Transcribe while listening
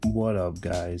What up,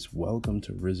 guys? Welcome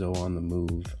to Rizzo on the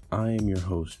Move. I am your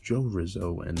host, Joe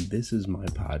Rizzo, and this is my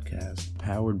podcast,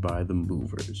 powered by The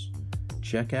Movers.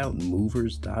 Check out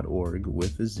movers.org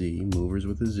with a Z, movers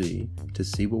with a Z, to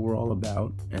see what we're all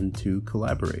about and to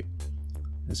collaborate.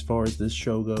 As far as this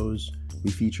show goes,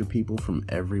 we feature people from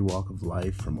every walk of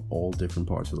life from all different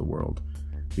parts of the world.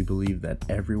 We believe that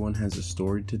everyone has a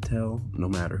story to tell, no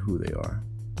matter who they are.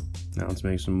 Now let's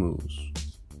make some moves.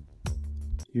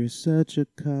 You're such a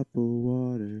cup of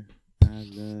water, I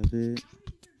love it.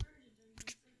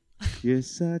 You're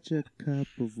such a cup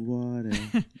of water.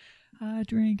 I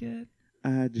drink it.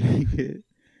 I drink it.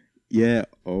 Yeah,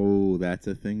 oh, that's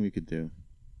a thing we could do.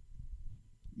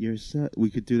 We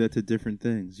could do that to different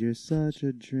things. You're such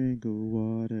a drink of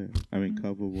water.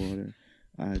 Cup of water.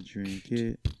 I drink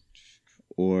it.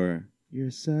 Or,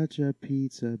 you're such a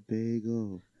pizza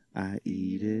bagel. I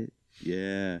eat it.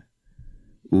 Yeah.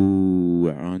 Ooh,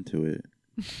 we're onto it.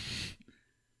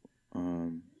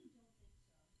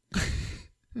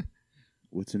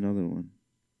 What's another one?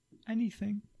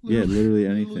 Anything. Yeah, literally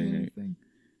anything. Literally anything.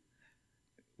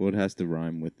 What has to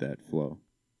rhyme with that flow?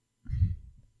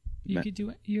 You could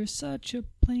do it. You're such a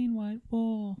plain white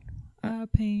wall. I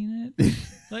paint it.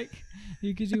 Like,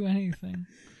 you could do anything.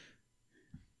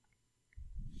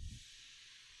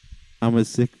 I'm a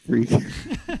sick freak.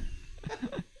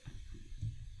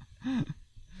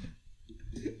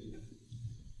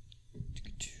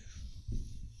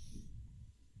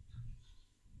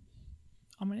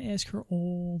 I'm going to ask her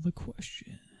all the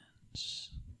questions.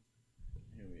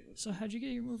 So how'd you get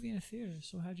your movie in a theater?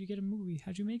 So how'd you get a movie?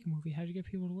 How'd you make a movie? How'd you get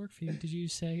people to work for you? Did you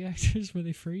use SAG actors? Were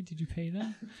they free? Did you pay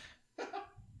them?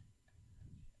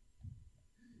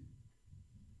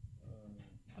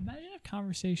 Imagine if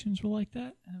conversations were like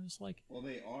that. And it was like... Well,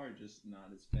 they are, just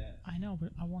not as fast. I know,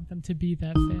 but I want them to be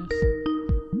that fast.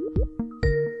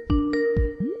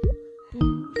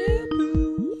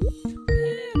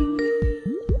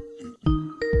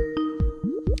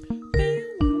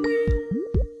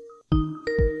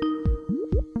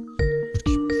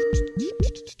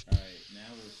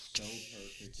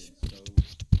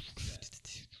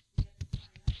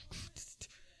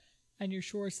 And you're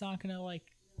sure it's not going to, like,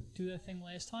 do that thing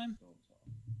last time?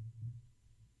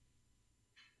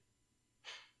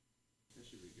 That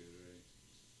should be good, right?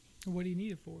 What do you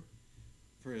need it for?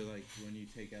 For, like, when you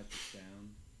take out the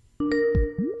sound.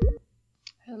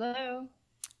 Hello.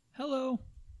 Hello.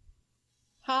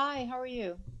 Hi, how are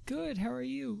you? Good, how are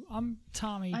you? I'm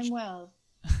Tommy. I'm well.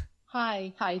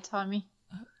 Hi, Tommy.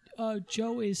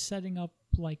 Joe is setting up,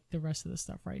 like, the rest of the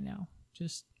stuff right now.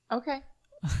 Just... Okay.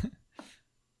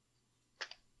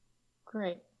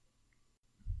 Great.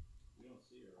 You don't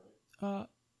see her, right?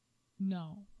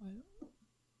 No.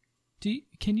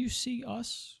 Can you see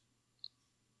us?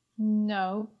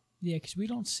 No. Yeah, because we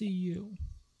don't see you.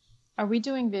 Are we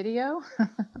doing video? Is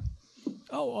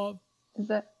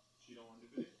that... You don't want to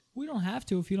do video? We don't have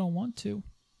to if you don't want to.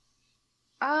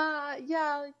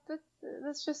 Yeah,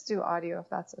 let's just do audio if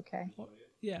that's okay. Well,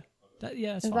 yeah. That's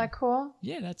Is fine. that cool?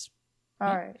 Yeah, that's...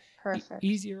 All right, perfect.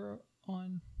 Easier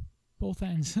on both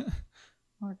ends.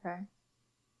 Okay.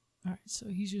 All right, so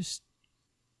he's just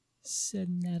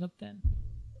setting that up then.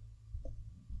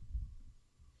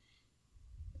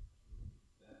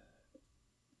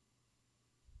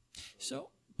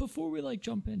 So before we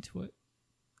jump into it,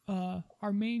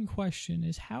 our main question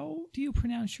is, how do you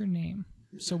pronounce your name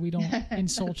so we don't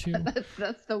insult you?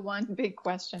 That's the one big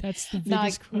question. That's the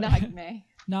biggest question. Naghmeh.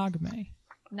 Naghmeh.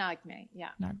 Naghmeh,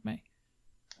 yeah. Naghmeh.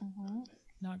 Mm-hmm.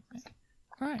 Naghmeh.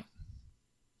 All right.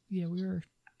 Yeah, we were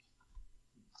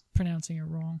pronouncing it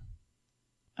wrong.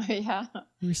 Yeah.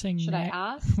 We were saying Should I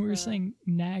ask? We were saying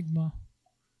Naghmeh.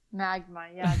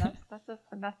 Naghmeh, yeah,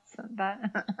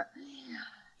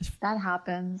 that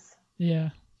happens. Yeah.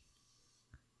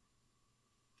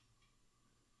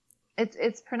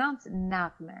 It's pronounced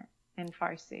Naghmeh in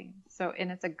Farsi. So,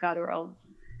 and it's a guttural.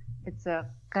 It's a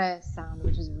k sound,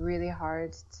 which is really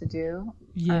hard to do.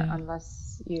 Yeah.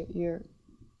 Unless you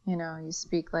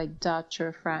speak like Dutch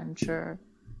or French or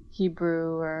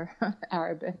Hebrew or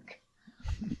Arabic.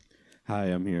 Hi,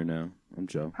 I'm here now. I'm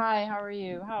Joe. Hi, how are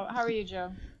you? How are you,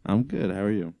 Joe? I'm good. How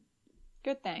are you?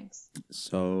 Good, thanks.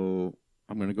 So,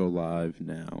 I'm going to go live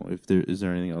now. Is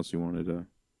there anything else you wanted to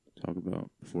talk about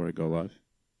before I go live?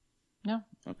 No.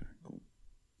 Okay, cool.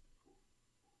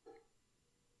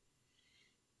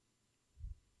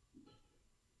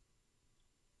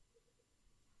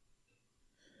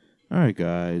 All right,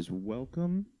 guys.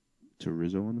 Welcome to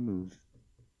Rizzo on the Move.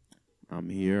 I'm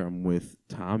here. I'm with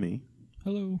Tommy.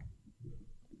 Hello.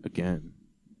 Again.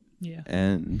 Yeah.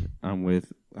 And I'm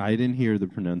with... I didn't hear the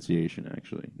pronunciation,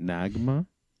 actually. Naghmeh?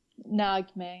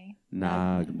 Naghmeh.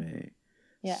 Naghmeh.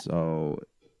 Yeah. So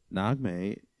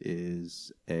Naghmeh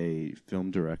is a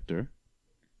film director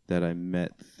that I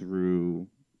met through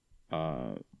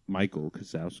Michael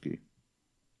Kosowski,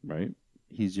 right?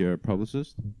 He's your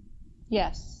publicist?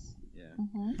 Yes. Yeah.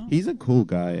 Mm-hmm. He's a cool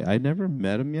guy. I never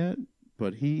met him yet,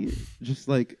 but he just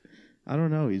like, I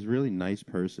don't know, he's a really nice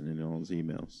person in all his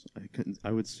emails. I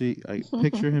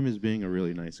picture him as being a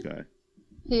really nice guy.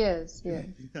 He is. Yeah,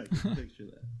 I can picture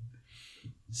that.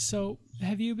 So,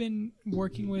 have you been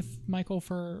working with Michael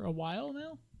for a while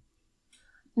now?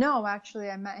 No, actually,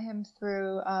 I met him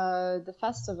through the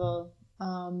festival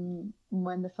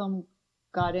when the film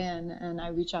got in, and I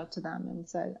reached out to them and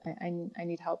said, I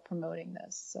need help promoting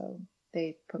this. So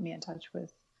they put me in touch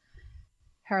with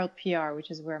Herald PR,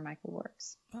 which is where Michael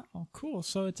works. Oh, cool.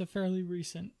 So it's a fairly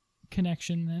recent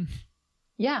connection then.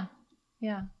 Yeah,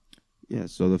 yeah. Yeah,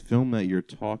 so the film that you're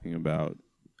talking about,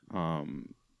 do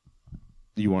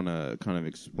you want to kind of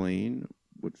explain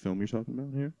what film you're talking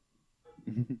about here?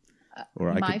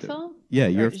 Or My film? Yeah,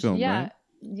 your film, yeah, right?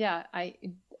 Yeah,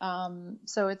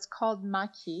 so it's called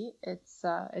Maki. It's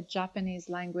a Japanese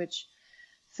language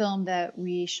film that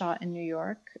we shot in New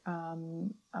York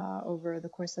over the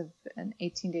course of an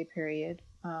 18-day period,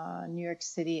 New York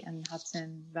City and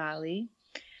Hudson Valley.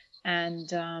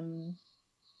 And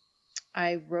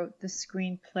I wrote the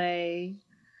screenplay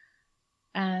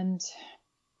and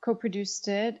co-produced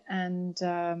it and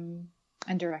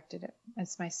directed it.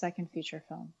 It's my second feature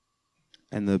film.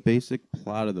 And the basic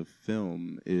plot of the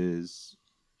film is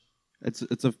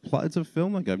it's a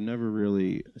film like I've never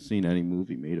really seen any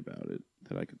movie made about it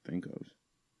that I could think of,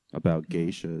 about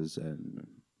geishas and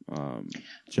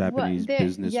Japanese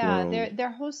business world. Yeah,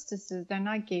 they're hostesses. They're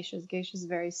not geishas. Geisha is a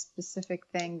very specific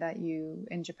thing that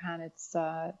in Japan it's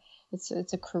a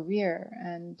career,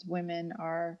 and women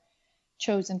are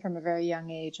chosen from a very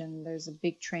young age, and there's a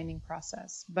big training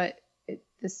process. But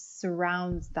this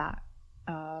surrounds that.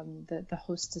 The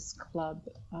hostess club,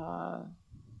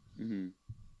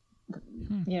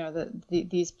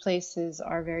 these places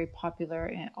are very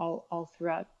popular all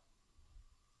throughout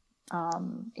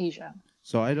Asia.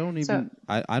 So I don't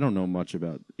know much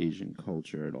about Asian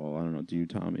culture at all. I don't know. Do you,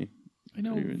 Tommy? I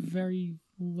know very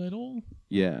little.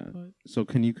 Yeah. But... So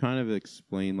can you kind of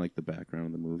explain like the background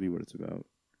of the movie, what it's about?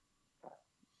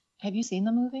 Have you seen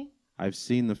the movie? I've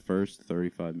seen the first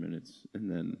 35 minutes, and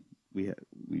then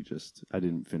I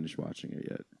didn't finish watching it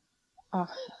yet. Oh.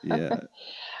 Yeah.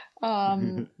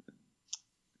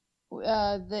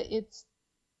 It's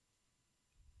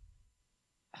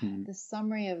the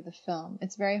summary of the film.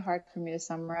 It's very hard for me to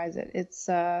summarize it. It's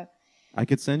I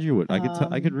could send you what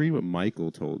I could read what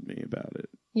Michael told me about it.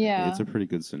 Yeah. It's a pretty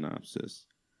good synopsis.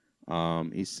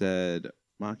 He said,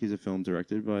 Maki's a film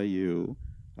directed by you.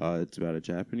 It's about a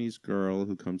Japanese girl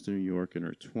who comes to New York in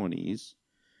her 20s.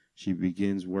 She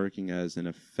begins working as an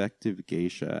effective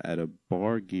geisha at a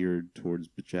bar geared towards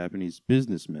Japanese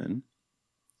businessmen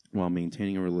while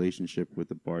maintaining a relationship with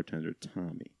the bartender,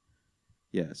 Tommy.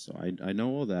 Yeah, so I know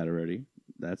all that already.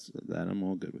 That I'm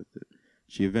all good with it.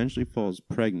 She eventually falls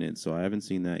pregnant, so I haven't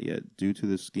seen that yet, due to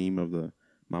the scheme of the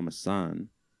Mama-san,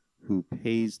 who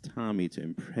pays Tommy to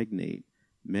impregnate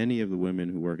many of the women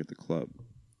who work at the club.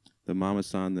 The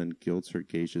Mama-san then guilts her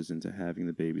geishas into having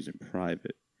the babies in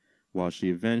private, while she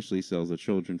eventually sells the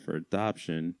children for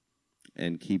adoption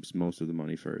and keeps most of the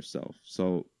money for herself.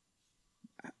 So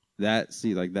that's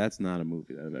not a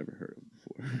movie that I've ever heard of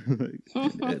before.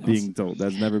 Being told,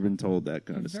 that's never been told, that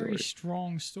kind of story. Very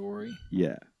strong story.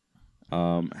 Yeah.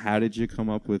 How did you come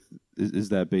up with? Is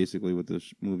that basically what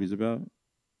this movie's about?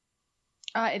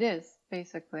 It is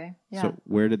basically. Yeah. So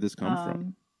where did this come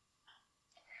from?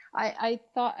 I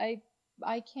thought I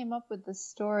came up with this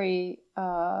story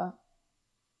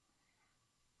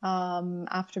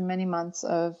after many months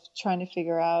of trying to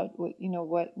figure out what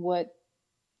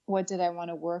did I want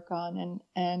to work on,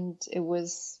 and it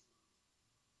was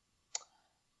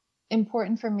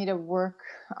important for me to work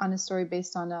on a story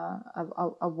based on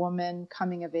a woman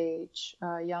coming of age,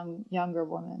 a younger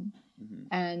woman. Mm-hmm.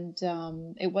 And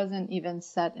it wasn't even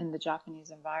set in the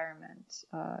Japanese environment.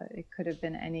 It could have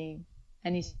been any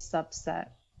subset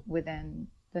within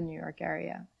the New York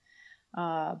area.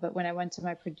 But when I went to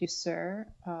my producer,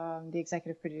 the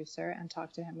executive producer, and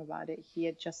talked to him about it, he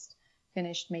had just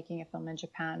finished making a film in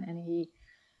Japan, and he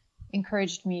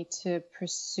encouraged me to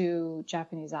pursue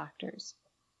Japanese actors.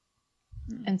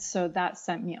 And so that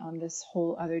sent me on this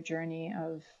whole other journey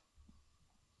of,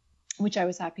 which I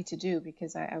was happy to do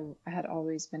because I had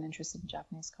always been interested in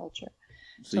Japanese culture.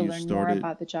 So learn more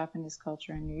about the Japanese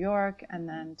culture in New York, and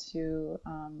then to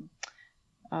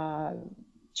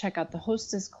check out the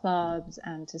hostess clubs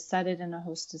and to set it in a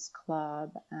hostess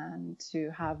club and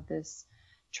to have this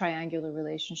triangular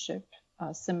relationship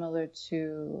similar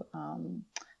to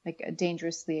like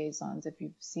Dangerous Liaisons, if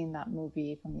you've seen that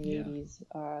movie from the 80s,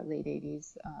 late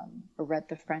 80s, or read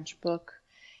the French book.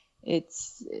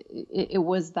 It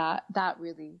was that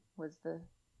really was the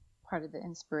part of the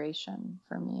inspiration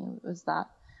for me. It was that.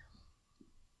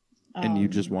 And you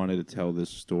just wanted to tell this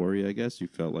story, I guess? You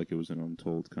felt like it was an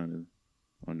untold kind of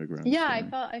underground story.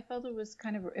 I felt it was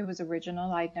it was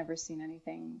original. I'd never seen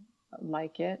anything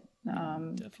like it.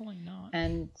 Definitely not.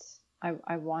 And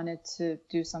I wanted to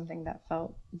do something that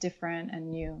felt different and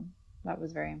new. That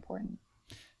was very important.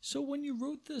 So when you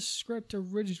wrote the script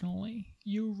originally,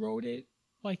 you wrote it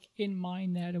like in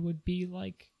mind that it would be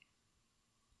like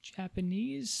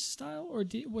Japanese style, or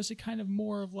was it kind of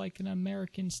more of like an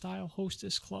American style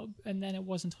hostess club, and then it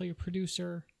wasn't until your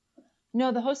producer?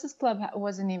 No, the hostess club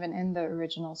wasn't even in the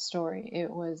original story.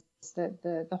 It was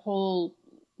the whole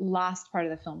last part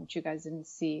of the film, which you guys didn't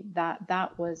see.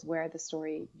 That was where the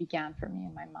story began for me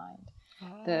in my mind.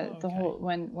 The whole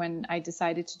when I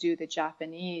decided to do the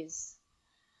Japanese,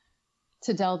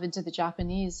 to delve into the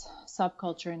Japanese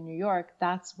subculture in New York,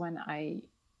 that's when I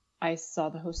saw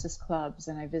the hostess clubs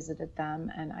and I visited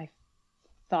them, and I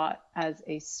thought as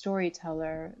a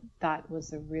storyteller that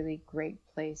was a really great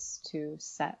place to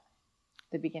set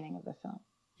the beginning of the film.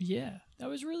 Yeah, that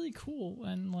was really cool,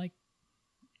 and like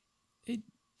it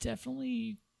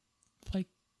definitely like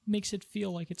makes it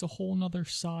feel like it's a whole nother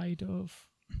side of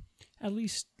at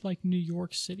least like New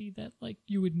York City that like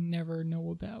you would never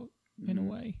know about in a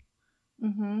way.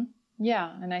 Mm-hmm.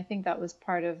 Yeah, and I think that was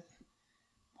part of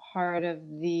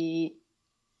the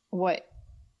what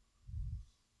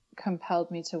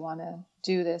compelled me to want to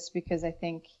do this, because I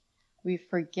think we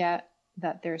forget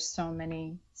that there's so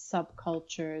many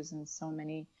subcultures and so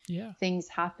many things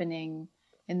happening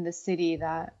in the city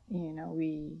that, you know,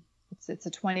 it's a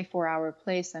 24-hour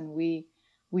place, and we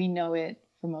know it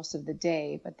for most of the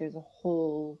day, but there's a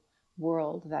whole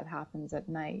world that happens at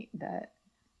night that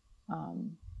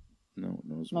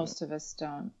most of us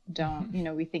don't you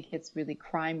know, we think it's really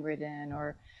crime ridden,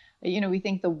 or, you know, we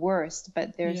think the worst,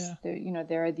 but there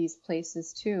are these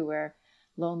places too where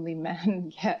lonely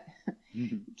men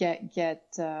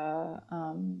get to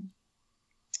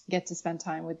spend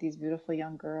time with these beautiful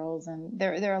young girls, and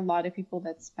there are a lot of people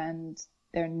that spend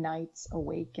their nights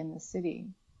awake in the city.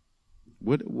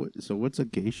 So what's a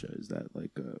geisha? Is that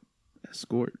like a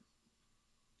escort?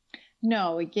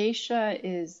 No, a geisha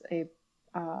is a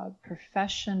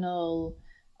professional,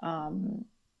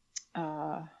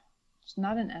 it's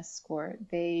not an escort.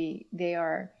 They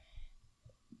are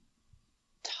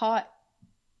taught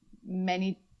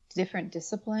many different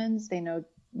disciplines. They know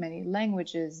many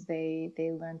languages. They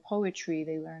learn poetry.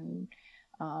 They learn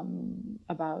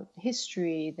about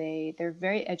history. They're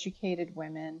very educated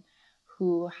women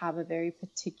who have a very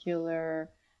particular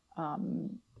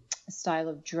style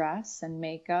of dress and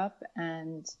makeup,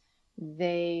 and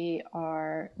they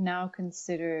are now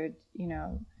considered, you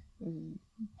know,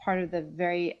 part of the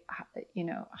very, you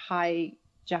know, high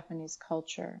Japanese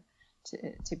culture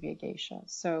to be a geisha.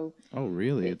 So oh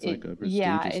really? It's like a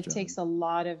prestigious it job. takes a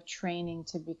lot of training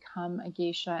to become a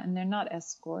geisha, and they're not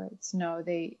escorts. No,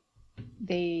 they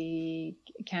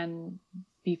can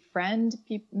befriend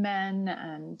men,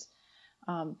 and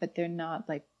but they're not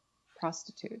like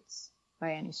prostitutes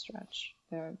by any stretch.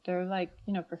 They're like,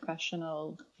 you know,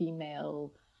 professional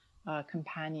female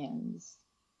companions.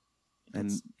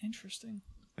 That's interesting.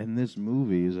 And this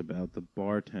movie is about the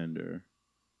bartender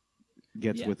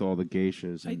gets with all the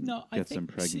geishas and gets them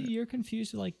pregnant. See, you're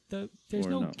confused. Like there's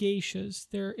no geishas.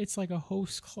 It's like a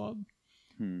host club,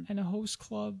 and a host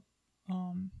club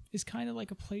is kind of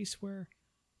like a place where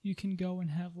you can go and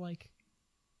have like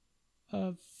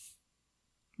a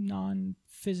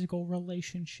non-physical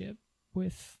relationship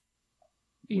with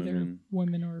either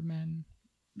women or men.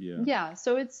 Yeah.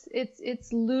 So it's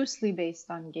loosely based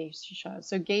on geisha.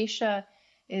 So geisha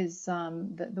is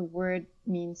the word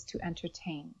means to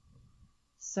entertain.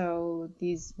 So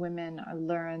these women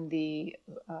learn the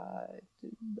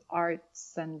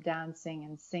arts and dancing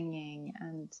and singing,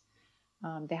 and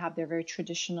they have their very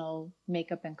traditional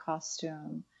makeup and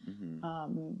costume.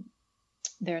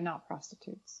 They're not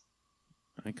prostitutes.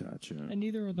 I gotcha. And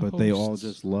neither are the But hosts. they all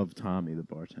just love Tommy, the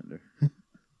bartender.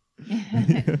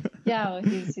 Yeah, well,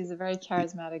 he's a very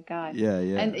charismatic guy.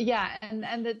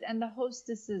 And the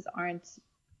hostesses aren't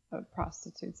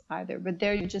prostitutes either, but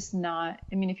they're just not.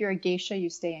 I mean, if you're a geisha, you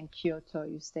stay in Kyoto,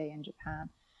 you stay in Japan,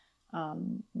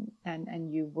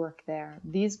 and you work there.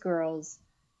 These girls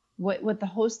what the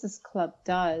Hostess Club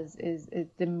does is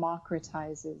it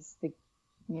democratizes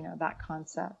that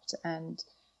concept, and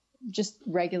just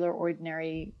regular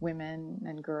ordinary women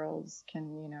and girls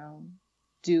can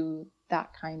do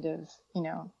that kind of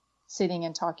sitting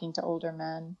and talking to older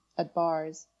men at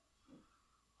bars.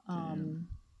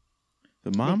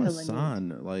 The Mama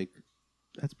San, like,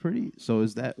 that's pretty. So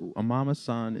is that a Mama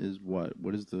San is what?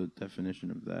 What is the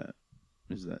definition of that?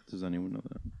 Does anyone know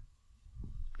that?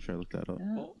 Should I look that up?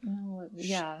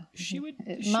 Yeah. She would.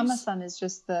 Mama San is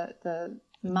just the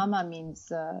mama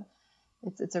means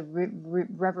it's a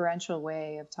reverential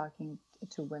way of talking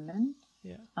to women.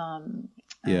 Yeah.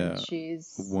 Yeah.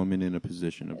 She's a woman in a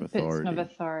position of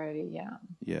authority. Yeah.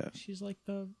 Yeah. She's like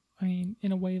in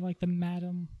a way, like the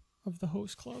madam of the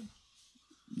host club.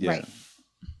 Yeah. Right.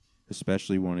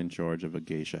 Especially one in charge of a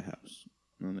geisha house.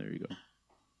 Oh, there you go.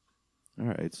 All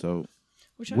right, so.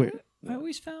 Which I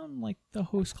always found, like, the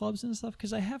host clubs and stuff,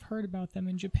 because I have heard about them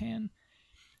in Japan,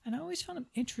 and I always found them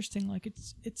interesting. Like,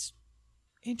 it's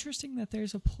interesting that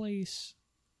there's a place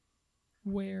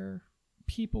where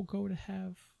people go to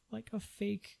have, like, a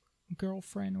fake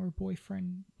girlfriend or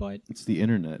boyfriend, but it's the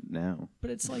internet now. But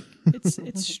it's like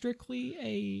it's strictly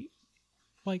a,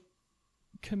 like,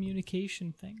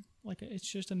 communication thing. Like, it's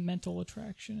just a mental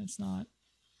attraction. It's not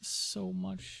so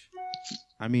much.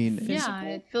 I mean, physical. Yeah,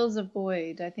 it fills a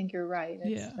void. I think you're right.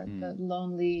 It's Yeah. the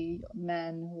lonely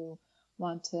men who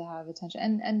want to have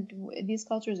attention, and these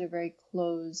cultures are very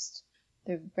closed.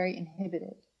 They're very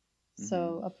inhibited.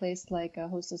 So a place like a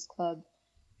Hostess Club,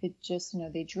 it just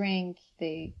they drink,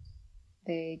 they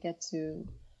get to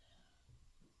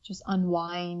just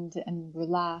unwind and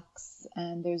relax,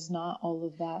 and there's not all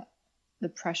of that, the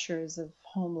pressures of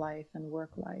home life and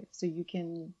work life. So you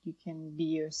can be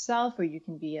yourself, or you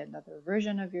can be another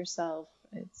version of yourself.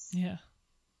 Yeah.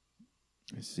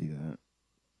 I see that.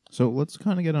 So let's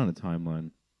kind of get on a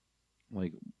timeline.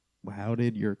 Like, how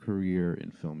did your career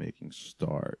in filmmaking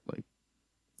start? Like,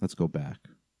 let's go back.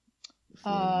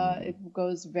 It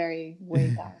goes very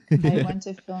way back. I went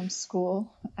to film school.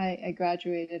 I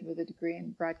graduated with a degree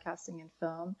in broadcasting and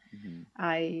film.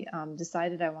 I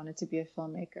decided I wanted to be a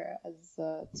filmmaker as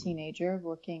a teenager,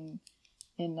 working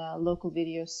in a local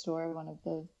video store,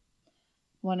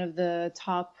 one of the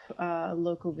top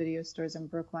local video stores in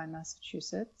Brookline,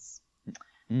 Massachusetts.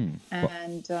 And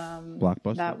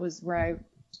Blockbuster? that was where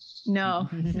no,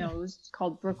 it was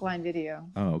called Brookline Video.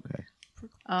 Oh, okay.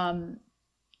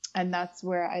 And that's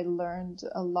where I learned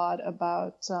a lot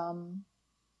about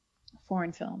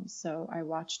foreign films. So I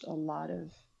watched a lot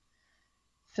of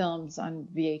films on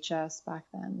VHS back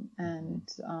then, and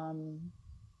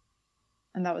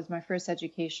that was my first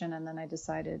education. And then I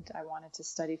decided I wanted to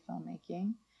study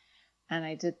filmmaking, and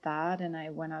I did that. And I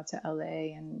went out to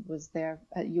LA and was there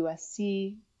at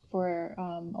USC for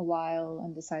a while,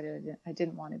 and decided I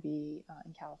didn't want to be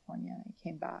in California. I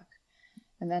came back.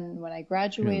 And then when I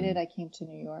graduated, I came to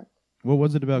New York. What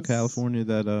was it about California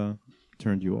that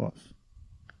turned you off?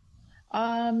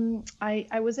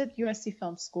 I was at USC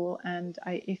Film School, and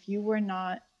if you were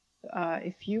not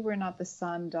the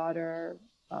son, daughter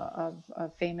of a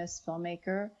famous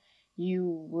filmmaker,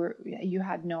 you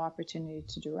had no opportunity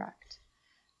to direct.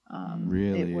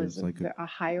 Really? It was like a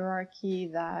hierarchy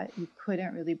that you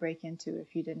couldn't really break into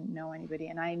if you didn't know anybody,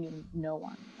 and I knew no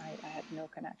one. I had no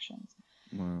connections.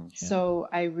 Wow. So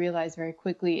I realized very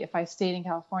quickly, if I stayed in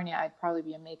California, I'd probably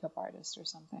be a makeup artist or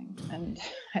something. And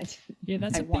that's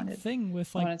a big thing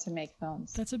with, like, I wanted to make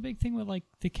films. That's a big thing with, like,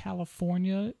 the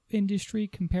California industry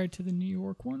compared to the New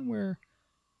York one, where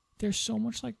there's so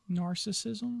much, like,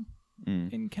 narcissism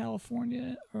in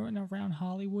California or around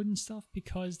Hollywood and stuff,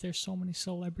 because there's so many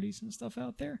celebrities and stuff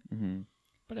out there.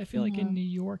 But I feel like in New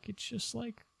York, it's just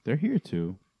like they're here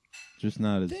too, just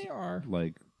not as they are,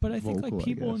 like. But I think vocal, like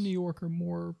people in New York are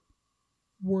more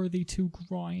worthy to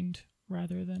grind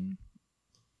rather than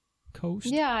coast.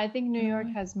 Yeah, I think New York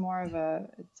has more of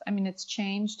it's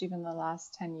changed even the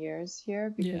last 10 years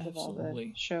here because of all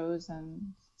the shows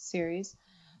and series.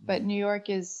 But New York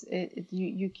is,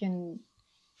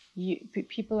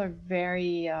 people are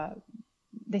very,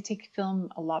 they take film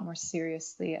a lot more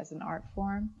seriously as an art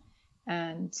form.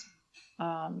 And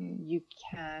you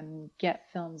can get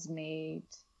films made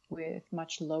with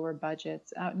much lower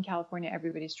budgets. Out in California,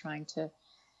 everybody's trying to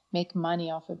make money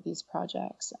off of these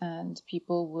projects, and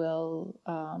people will,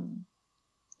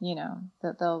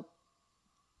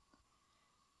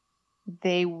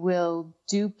 they will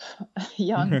dupe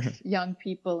young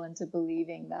people into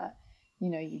believing that,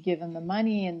 you give them the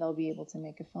money and they'll be able to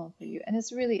make a film for you. And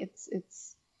it's really,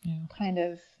 it's kind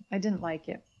of, I didn't like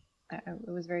it.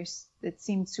 It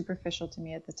seemed superficial to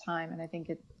me at the time, and I think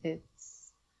it's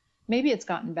maybe it's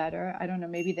gotten better. I don't know.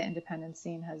 Maybe the independent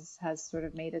scene has sort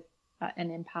of made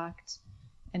an impact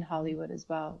in Hollywood as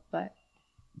well. But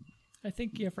I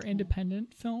think, yeah, for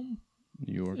independent film,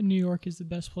 New York is the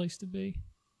best place to be.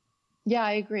 Yeah,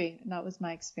 I agree. That was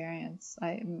my experience.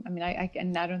 I mean, I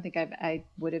don't think I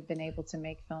would have been able to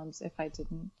make films if I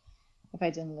didn't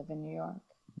live in New York.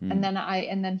 And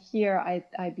then here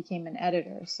I became an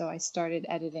editor, so I started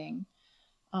editing,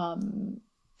 and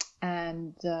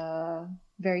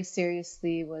very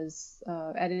seriously was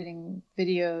editing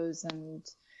videos and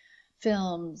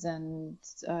films and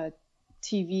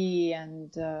TV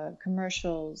and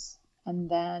commercials, and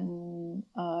then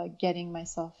getting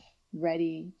myself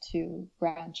ready to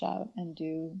branch out and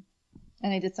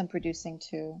I did some producing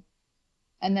too.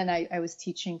 And then I was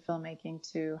teaching filmmaking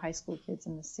to high school kids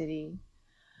in the city.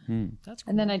 That's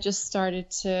cool. And then I just started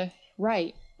to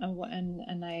write,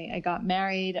 and I got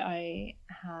married. I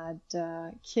had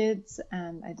kids,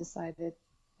 and I decided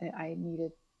that I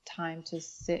needed time to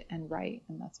sit and write,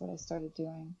 and that's what I started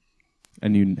doing.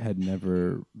 And you had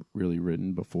never really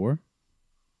written before?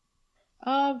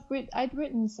 I'd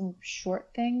written some short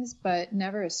things, but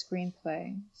never a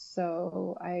screenplay.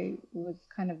 So I was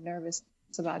kind of nervous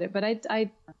about it, but I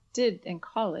did in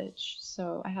college,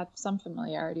 so I had some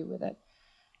familiarity with it.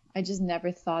 I just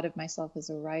never thought of myself as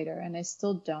a writer, and I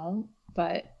still don't,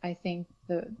 but I think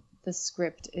the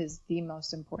script is the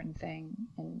most important thing,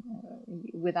 and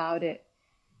without it,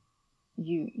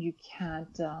 you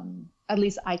can't, at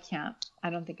least I can't. I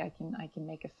don't think I can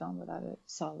make a film without a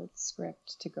solid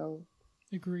script to go.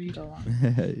 Agreed. Go on.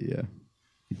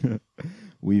 Yeah.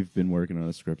 We've been working on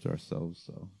a script ourselves,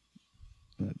 so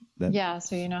that yeah,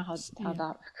 so you know how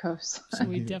that goes. So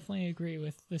we definitely agree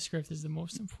with the script is the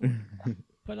most important.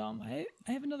 But I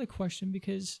have another question,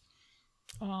 because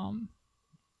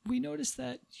we noticed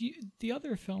that the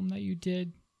other film that you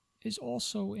did is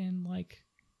also in like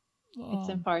it's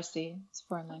in Farsi. It's a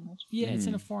foreign language. Yeah, it's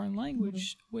in a foreign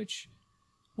language. Which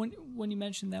when you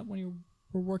mentioned that when you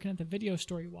were working at the video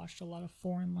store, you watched a lot of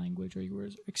foreign language, or you were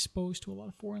exposed to a lot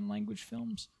of foreign language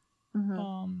films.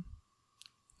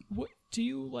 What do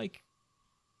you like?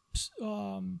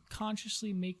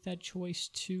 Consciously make that choice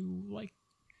to like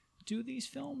do these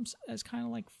films as kind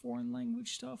of like foreign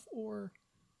language stuff, or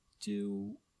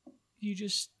do you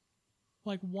just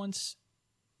like once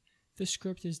the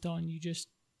script is done, you just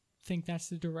think that's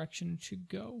the direction it should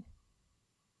go?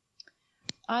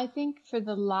 I think for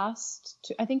the last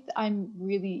two, I think I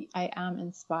am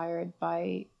inspired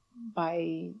by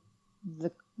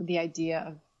the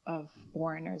idea of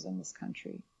foreigners in this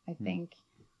country. I think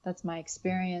that's my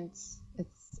experience.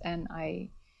 And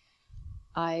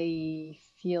I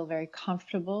feel very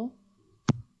comfortable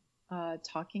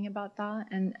talking about that.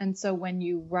 And so when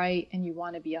you write and you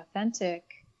want to be authentic,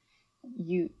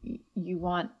 you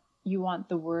want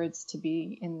the words to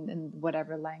be in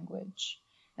whatever language.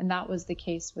 And that was the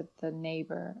case with The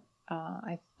Neighbor.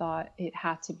 I thought it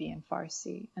had to be in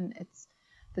Farsi, and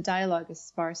the dialogue is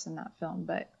sparse in that film,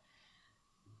 but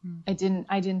I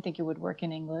didn't think it would work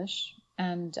in English,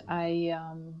 and I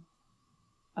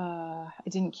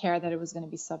didn't care that it was going to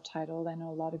be subtitled. I know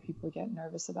a lot of people get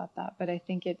nervous about that, but I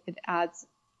think it adds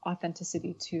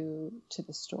authenticity to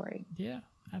the story. Yeah,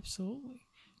 absolutely.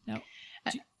 Now,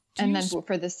 and then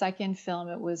for the second film,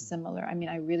 it was similar. I mean,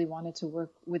 I really wanted to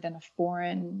work within a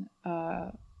foreign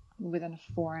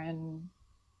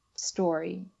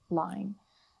story line,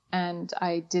 and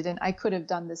I could have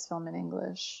done this film in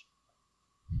English,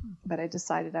 but I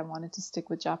decided I wanted to stick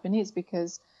with Japanese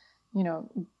because, you know,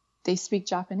 they speak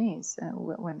Japanese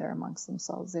when they're amongst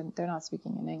themselves. They're not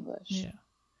speaking in English. Yeah.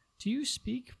 Do you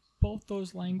speak both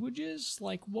those languages?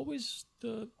 Like, what was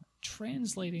the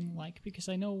translating like? Because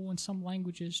I know when some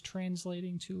languages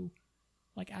translating to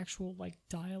like actual like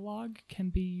dialogue can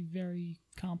be very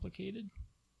complicated.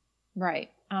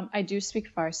 Right. I do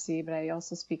speak Farsi, but I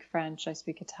also speak French. I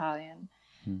speak Italian.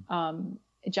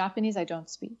 Japanese I don't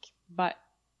speak, but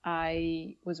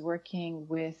I was working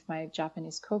with my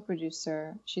Japanese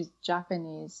co-producer. She's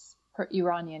Japanese,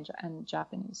 Iranian and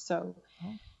Japanese. So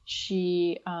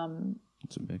she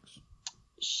it's a mix.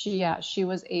 She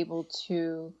was able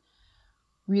to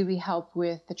really help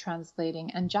with the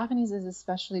translating. And Japanese is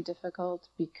especially difficult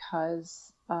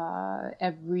because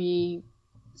every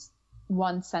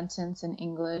one sentence in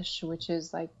English, which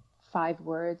is like 5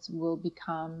 words, will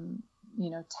become,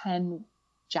 10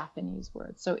 Japanese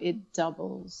words. So it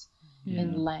doubles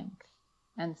in length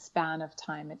and span of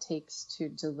time it takes to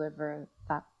deliver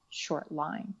that short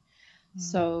line.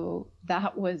 So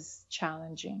that was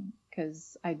challenging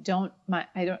because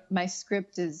my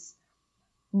script is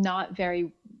not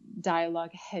very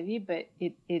dialogue heavy, but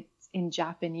in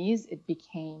Japanese, it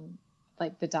became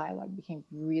like the dialogue became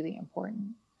really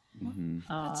important.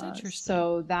 That's interesting.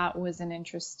 So that was an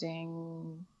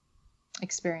interesting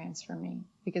experience for me,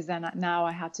 because then now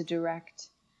I had to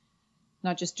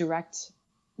not just direct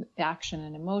action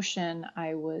and emotion.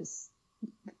 I was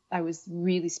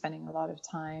really spending a lot of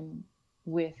time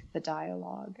with the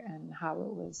dialogue and how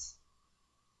it was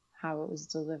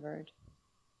delivered.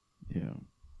 Yeah.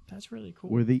 That's really cool.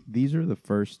 Were these are the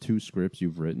first 2 scripts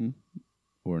you've written,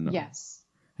 or no? Yes.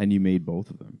 And you made both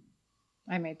of them?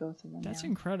 I made both of them. That's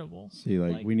incredible. See,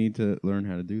 like, we need to learn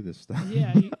how to do this stuff.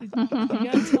 Yeah, you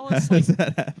gotta tell us like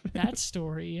that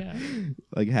story. Yeah.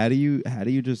 Like, how do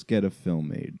you just get a film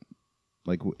made?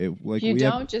 Like you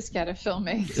don't just get a film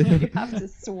made. You have to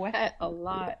sweat a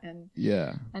lot and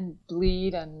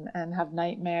bleed and have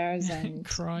nightmares and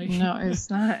cry. No, it's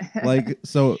not. Like,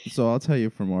 so I'll tell you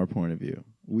from our point of view.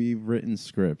 We've written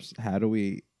scripts. How do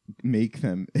we make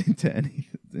them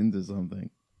into something?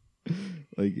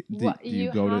 Like, do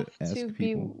you go to ask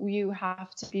people? You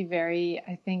have to be very.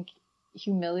 I think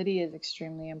humility is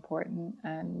extremely important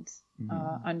and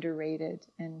underrated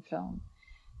in film.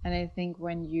 And I think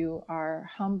when you are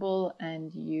humble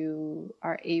and you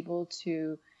are able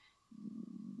to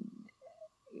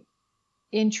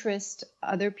interest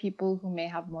other people who may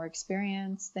have more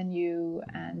experience than you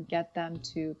and get them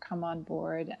to come on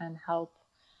board and help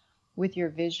with your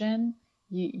vision,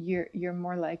 you're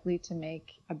more likely to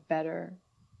make a better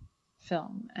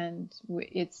film. And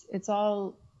it's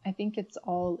all, I think it's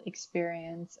all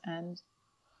experience. And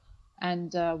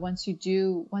once you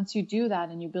do that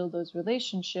and you build those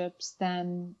relationships,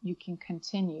 then you can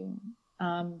continue.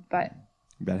 But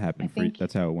that happened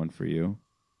that's how it went for you.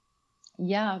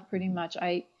 Yeah, pretty much.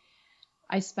 I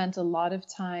spent a lot of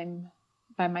time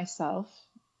by myself,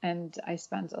 and I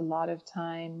spent a lot of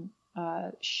time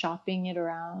shopping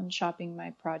my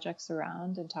projects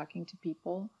around and talking to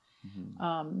people.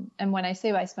 And when I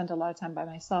say I spent a lot of time by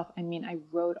myself, I mean I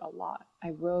wrote a lot.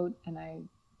 I wrote and I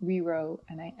rewrote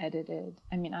and I edited.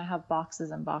 I mean, I have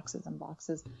boxes and boxes and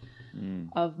boxes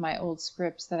of my old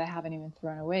scripts that I haven't even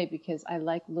thrown away, because I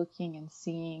like looking and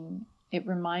seeing. It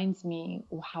reminds me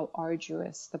how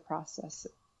arduous the process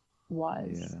was.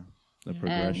 Yeah, the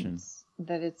progression. And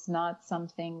that it's not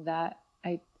something that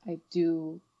I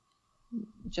do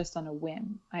just on a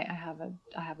whim. I have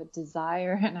a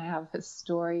desire and I have a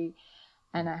story,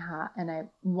 and I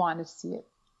want to see it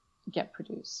get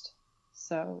produced.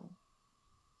 So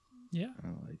yeah, I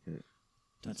like it.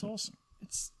 That's awesome.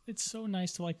 It's so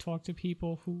nice to like talk to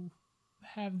people who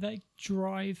have that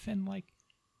drive and like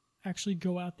actually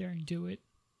go out there and do it.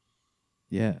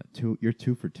 Yeah, you're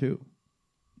 2 for 2.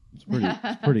 It's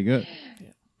pretty good.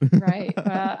 Yeah. Right.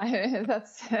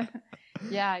 That's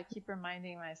yeah. I keep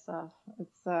reminding myself.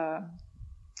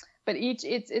 But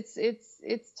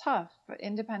it's tough.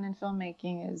 Independent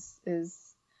filmmaking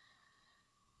is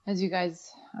as you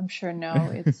guys I'm sure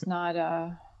know, it's not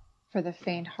for the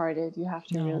faint-hearted. You have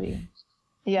to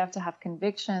you have to have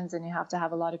convictions, and you have to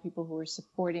have a lot of people who are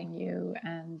supporting you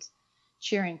and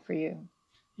cheering for you.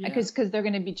 Because there are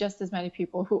going to be just as many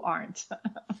people who aren't.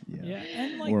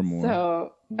 And like, or more.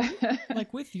 So,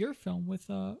 like with your film, with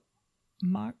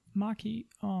Maki,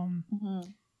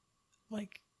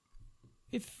 like,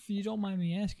 if you don't mind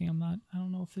me asking, I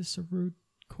don't know if this is a rude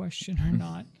question or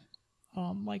not.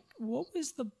 Like, what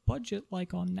was the budget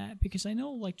like on that? Because I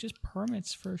know, like, just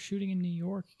permits for shooting in New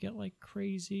York get like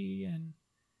crazy, and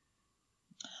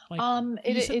like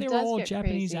you said they were all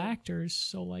Japanese actors,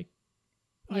 so like.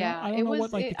 Yeah, I don't know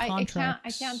what like the contract.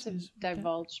 I can't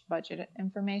divulge budget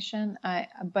information.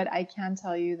 But I can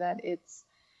tell you that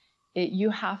you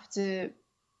have to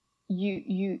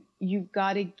you've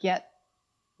got to get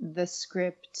the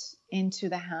script into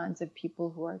the hands of people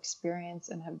who are experienced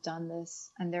and have done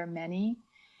this, and there are many,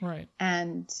 right?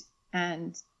 And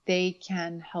they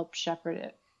can help shepherd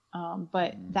it.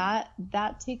 But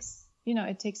that takes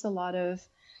it takes a lot of.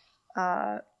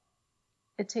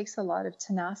 It takes a lot of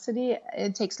tenacity.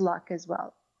 It takes luck as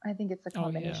well. I think it's a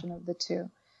combination of the two.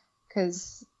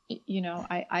 Because,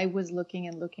 I was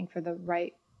looking for the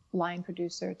right line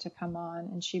producer to come on,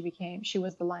 and she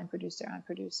was the line producer and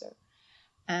producer.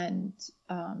 And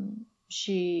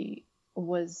she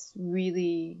was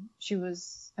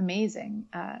amazing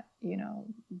at,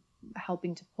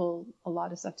 helping to pull a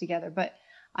lot of stuff together. But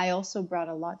I also brought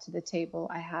a lot to the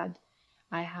table. I had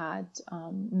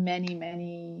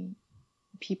many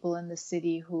people in the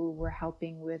city who were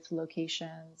helping with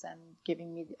locations and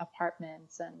giving me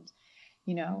apartments and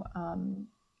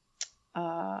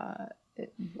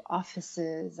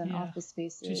offices and office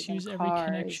spaces. Just and use cars every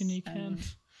connection you can.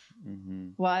 Mm-hmm.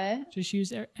 What? Just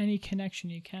use any connection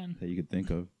you can that you could think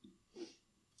of.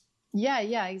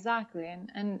 Yeah, exactly.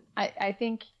 And I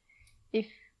think if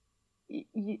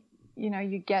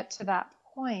you get to that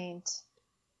point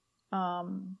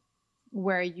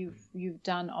where you've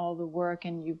done all the work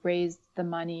and you've raised the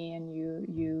money and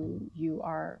you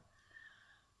are,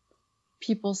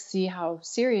 people see how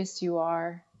serious you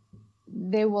are,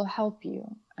 they will help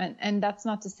you. And that's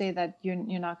not to say that you're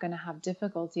not going to have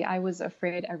difficulty. I was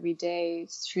afraid every day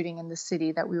shooting in the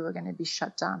city that we were going to be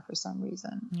shut down for some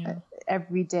reason. Yeah.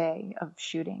 Every day of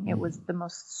shooting, it was the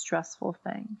most stressful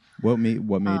thing. What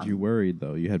made you worried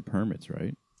though? You had permits,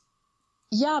 right?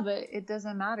 Yeah, but it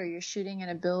doesn't matter. You're shooting in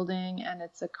a building and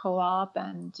it's a co-op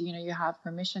and, you have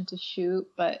permission to shoot.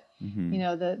 But,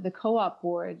 the co-op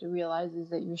board realizes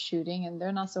that you're shooting and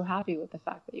they're not so happy with the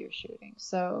fact that you're shooting.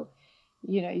 So,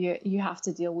 you have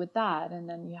to deal with that. And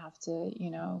then you have to,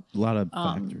 A lot of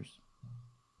factors.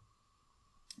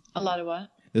 A lot of what?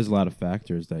 There's a lot of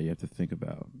factors that you have to think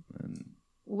about.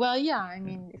 Well, yeah. I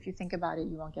mean, if you think about it,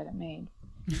 you won't get it made.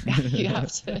 You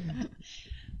have to.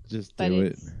 Just do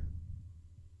it.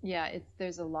 Yeah,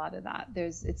 there's a lot of that.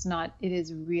 It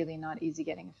is really not easy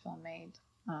getting a film made,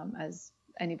 as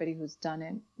anybody who's done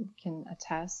it can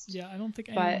attest. Yeah, I don't think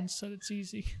anyone said it's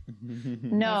easy.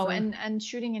 No, and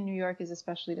shooting in New York is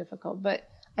especially difficult. But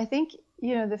I think,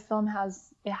 the film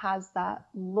has that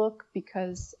look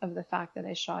because of the fact that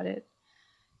I shot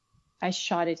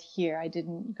it here. I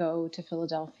didn't go to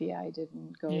Philadelphia. I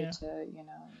didn't go to,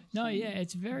 No,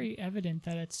 it's very evident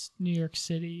that it's New York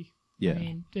City. Yeah. I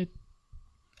mean,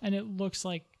 it looks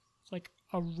like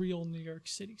a real New York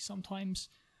City. Sometimes,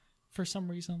 for some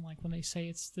reason, like when they say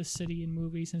it's the city in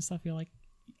movies and stuff, you're like,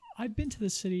 I've been to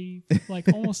the city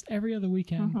like almost every other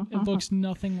weekend. It looks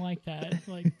nothing like that.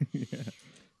 Like,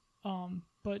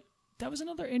 but that was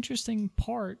another interesting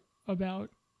part about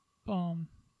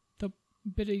the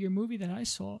bit of your movie that I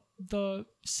saw. The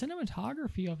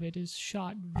cinematography of it is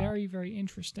shot very, very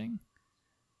interesting.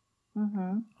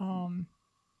 Mm-hmm.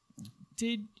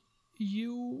 Did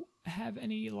you have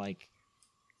any look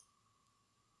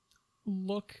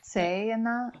in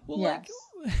that? Well, yes.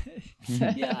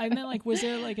 Yeah, I meant was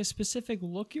there a specific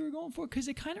look you were going for? Because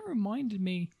it kind of reminded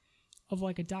me of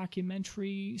a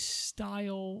documentary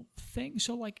style thing.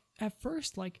 So at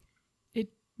first it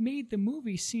made the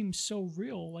movie seem so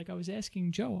real. I was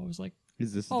asking Joe, I was like,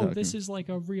 "Is this? This is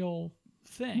a real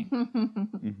thing."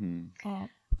 Mm-hmm.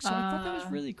 So I thought that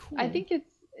was really cool. I think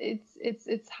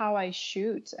it's how I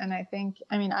shoot, and I think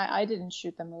I didn't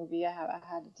shoot the movie. I had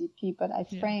a DP, but I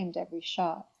framed every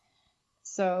shot.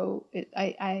 So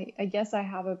I guess I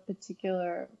have a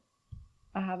particular.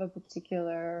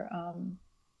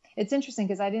 It's interesting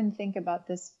because I didn't think about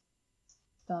this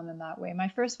film in that way. My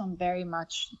first film very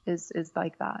much is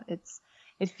like that.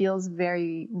 It feels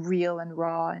very real and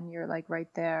raw, and you're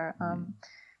right there.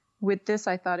 With this,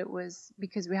 I thought it was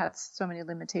because we had so many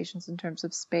limitations in terms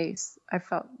of space. I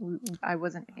felt I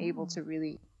wasn't able to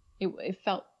really. It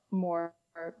felt more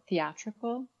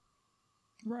theatrical.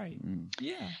 Right.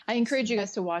 Yeah. I encourage you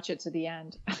guys to watch it to the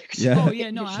end. Yeah. Oh yeah,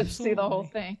 no, you should absolutely. see the whole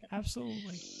thing.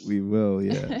 Absolutely. We will.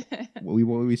 Yeah.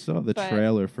 we saw the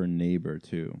trailer for Neighbor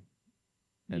too,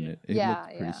 and it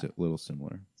looked pretty little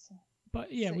similar.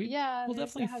 But yeah, we'll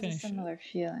definitely has finish a similar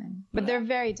feeling. But But they're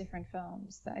very different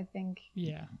films. I think.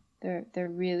 Yeah. They're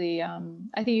really. I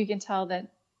think you can tell that it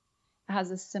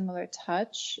has a similar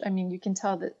touch. I mean, you can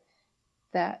tell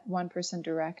that one person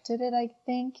directed it. I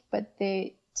think, but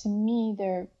to me,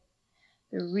 they're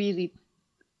really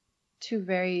two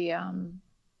very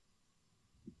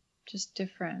just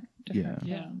different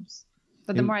films.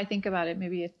 But the more I think about it,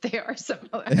 maybe they are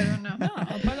similar. I don't know. No,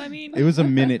 but I mean, it was a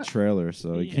minute trailer,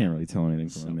 so you can't really tell anything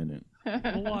from a minute.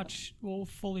 We'll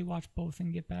fully watch both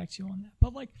and get back to you on that.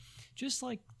 But just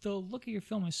the look of your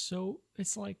film is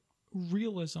it's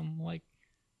realism.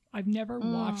 I've never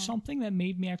watched something that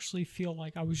made me actually feel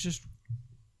like I was just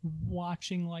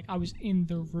watching, I was in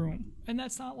the room. And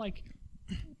that's not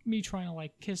me trying to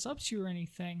kiss up to you or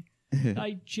anything.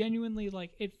 I genuinely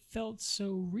it felt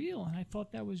so real, and I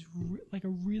thought that was a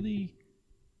really.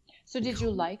 So did you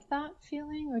like that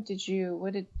feeling, or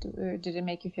did it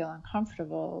make you feel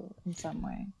uncomfortable in some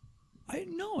way? I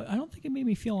don't think it made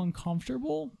me feel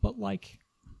uncomfortable, but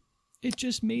it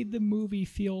just made the movie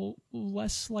feel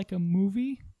less like a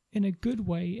movie in a good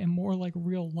way and more like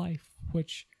real life,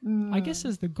 which I guess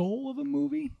is the goal of a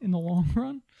movie in the long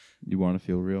run. You want to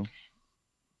feel real?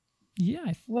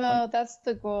 Yeah. Well, that's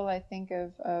the goal, I think,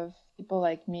 of people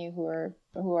like me who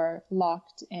are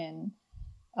locked in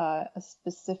a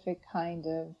specific kind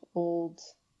of old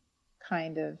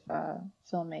kind of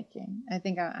filmmaking. I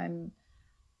think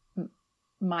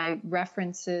my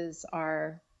references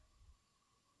are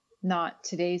not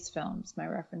today's films. My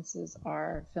references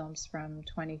are films from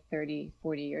 20, 30,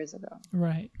 40 years ago.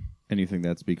 Right. And you think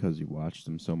that's because you watched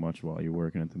them so much while you're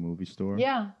working at the movie store?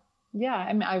 Yeah.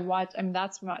 I mean,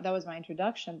 that was my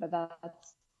introduction, but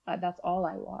that's all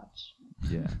I watch.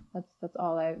 Yeah. That's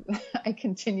all I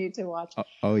continue to watch.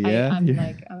 Oh yeah. I'm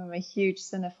a huge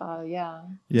cinephile. Yeah.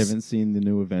 You haven't seen the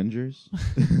new Avengers?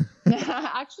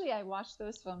 Actually, I watch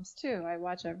those films too. I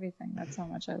watch everything. That's how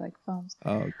much I like films.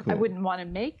 Oh, cool. I wouldn't want to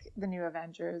make the new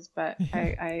Avengers, but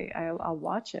I'll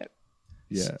watch it.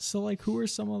 Yeah. So like, who are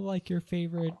some of like your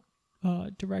favorite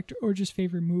director or just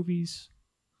favorite movies?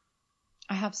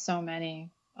 I have so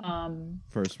many.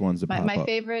 First ones to pop my up.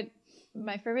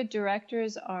 My favorite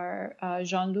directors are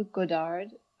Jean-Luc Godard,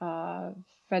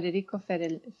 Federico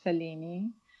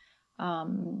Fellini,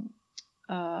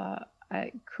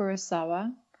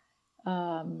 Kurosawa,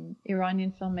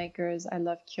 Iranian filmmakers. I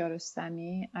love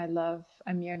Kiarostami. I love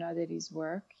Amir Naderi's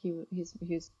work.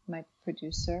 He's my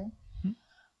producer.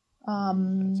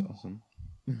 That's awesome.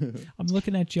 I'm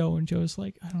looking at Joe, and Joe's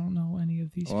like, I don't know any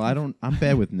of these. Well, I'm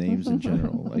bad with names in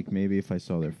general. Like maybe if I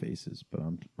saw their faces, but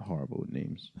I'm horrible with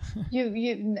names.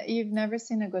 You've never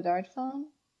seen a Godard film?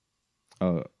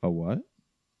 A what?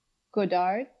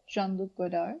 Godard, Jean-Luc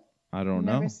Godard. I don't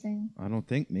know. Never seen? I don't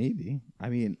think maybe. I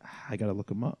mean, I gotta look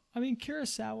them up. I mean,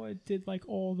 Kurosawa did like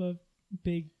all the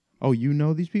big. Oh, you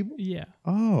know these people? Yeah.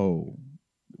 Oh,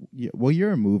 yeah. Well,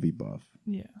 you're a movie buff.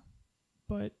 Yeah,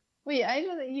 but. Wait, I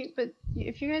know that but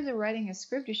if you guys are writing a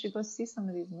script, you should go see some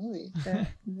of these movies.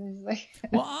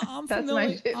 Well, I'm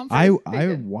familiar.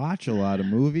 I watch a lot of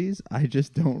movies. I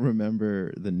just don't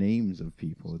remember the names of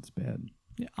people. It's bad.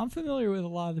 Yeah, I'm familiar with a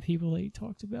lot of the people that you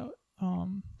talked about.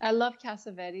 I love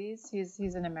Cassavetes.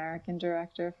 He's an American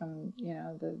director from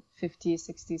the 50s,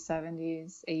 60s,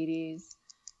 70s, 80s.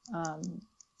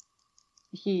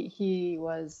 He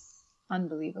was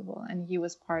unbelievable, and he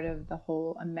was part of the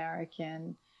whole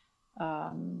American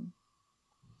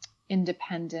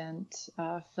independent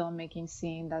filmmaking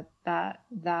scene. That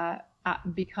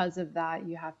because of that,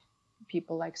 you have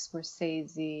people like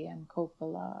Scorsese and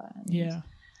Coppola.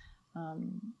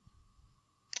 And,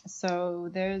 so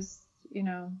there's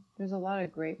a lot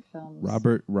of great films.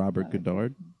 Robert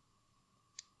Godard.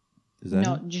 Is that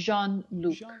him?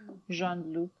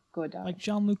 Jean-Luc Godard. Like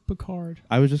Jean-Luc Picard.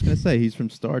 I was just gonna say he's from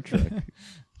Star Trek.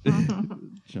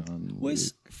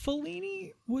 Was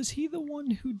Fellini? Was he the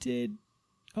one who did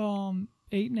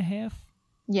 8.5?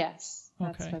 Yes,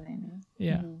 that's okay. Fellini.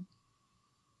 Yeah,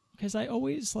 because I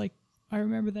always I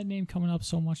remember that name coming up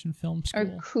so much in film school.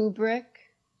 Or Kubrick.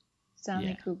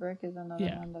 Stanley Kubrick is another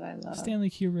one that I love. Stanley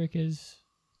Kubrick is,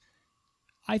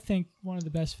 I think, one of the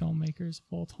best filmmakers of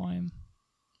all time.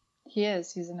 He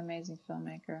is. He's an amazing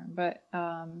filmmaker, but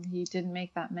he didn't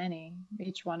make that many.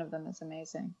 Each one of them is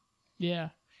amazing. Yeah.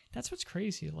 That's what's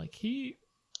crazy. Like, he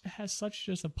has such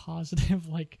just a positive,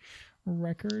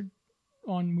 record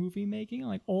on movie making.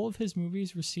 Like, all of his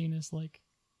movies were seen as,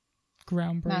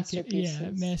 groundbreaking. Masterpieces.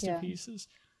 Yeah, masterpieces.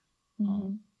 Yeah.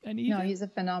 Mm-hmm. And even, no, he's a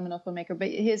phenomenal filmmaker. But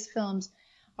his films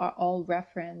are all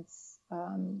reference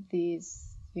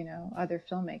these, other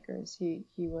filmmakers. He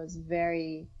was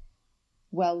very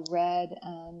well-read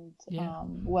and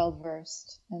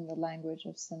well-versed in the language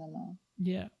of cinema.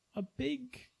 Yeah. A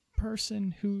big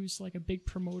person who's a big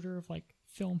promoter of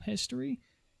film history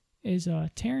is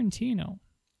Tarantino.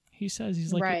 He says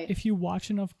he's right. If you watch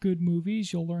enough good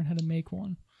movies, you'll learn how to make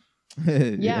one.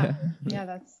 Yeah,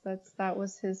 that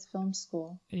was his film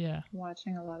school. Yeah,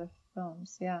 watching a lot of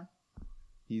films. Yeah,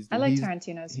 I like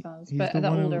Tarantino's films, but the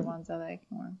older ones I like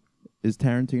more. Is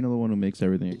Tarantino the one who makes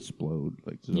everything explode,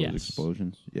 those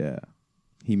explosions? Yeah,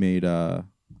 he made the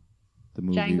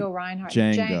movie Django Reinhardt.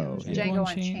 Django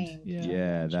Unchained.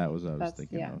 Yeah, that was what I was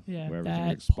thinking of. Yeah, where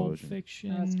that explosion. Pulp Fiction,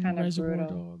 that was kind of Reservoir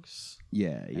brutal. Dogs.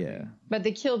 Yeah. But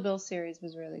the Kill Bill series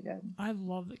was really good. I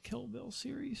love the Kill Bill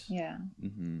series. Yeah.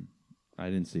 Mm-hmm. I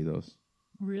didn't see those.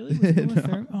 Really?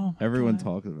 No. Oh, everyone God.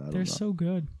 talks about them. They're so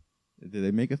good. Did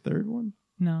they make a third one?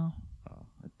 No. Oh,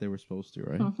 they were supposed to,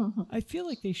 right? I feel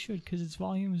like they should because it's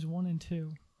volumes 1 and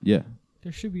 2. Yeah.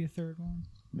 There should be a third one.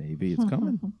 Maybe it's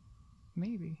coming.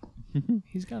 Maybe.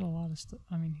 He's got a lot of stuff.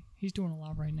 I mean, he's doing a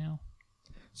lot right now.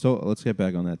 So let's get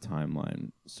back on that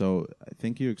timeline. So I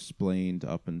think you explained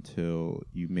up until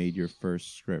you made your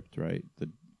first script, right? The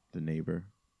neighbor.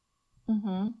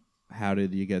 Mm-hmm. How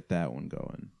did you get that one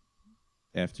going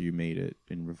after you made it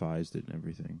and revised it and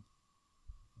everything?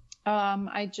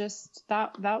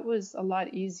 That was a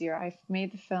lot easier. I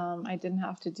made the film. I didn't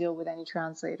have to deal with any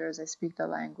translators. I speak the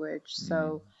language.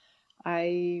 So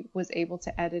I was able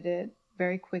to edit it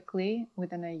very quickly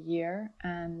within a year,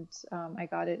 and I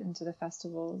got it into the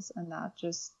festivals, and that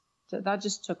just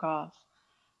took off,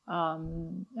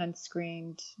 and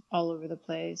screened all over the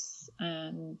place,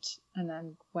 and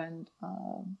then went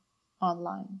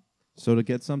online. So to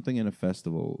get something in a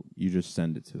festival, you just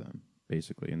send it to them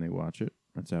basically, and they watch it.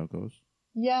 That's how it goes.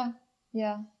 Yeah,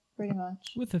 pretty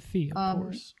much. With a fee, of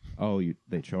course. Oh,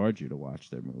 they charge you to watch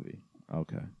their movie.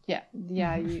 Okay. Yeah,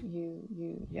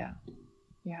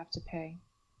 you have to pay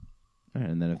All right,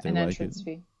 and then if they an like entrance it,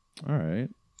 fee. all right.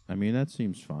 I mean, that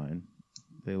seems fine.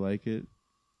 They like it.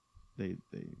 They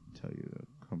tell you to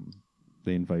come.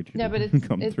 They invite you. Yeah, to but it's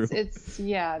come through.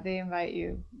 they invite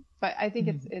you. But I think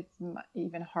it's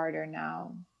even harder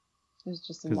now. There's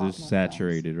just a lot more because it's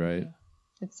saturated, films. right? Yeah.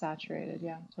 It's saturated,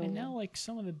 yeah. Totally. And now, like,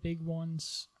 some of the big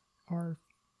ones are,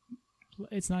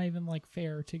 it's not even, like,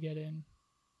 fair to get in.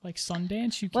 Like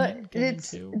Sundance, you can't get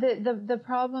into. The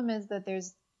problem is that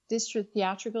there's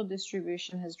theatrical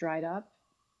distribution has dried up.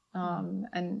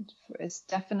 And it's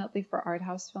definitely for art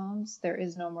house films. There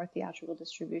is no more theatrical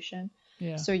distribution.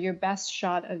 Yeah. So your best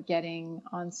shot of getting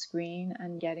on screen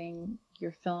and getting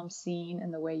your film seen in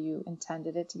the way you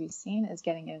intended it to be seen is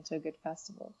getting it into a good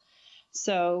festival.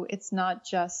 So it's not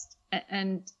just,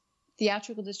 and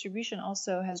theatrical distribution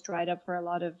also has dried up for a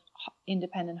lot of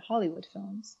independent Hollywood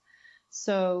films.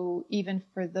 So even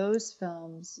for those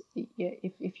films,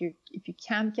 if you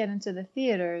can't get into the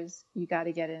theaters, you got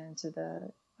to get it into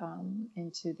the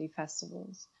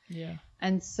festivals. Yeah.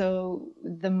 And so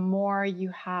the more you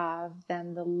have,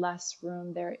 then the less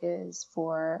room there is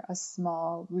for a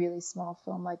small, really small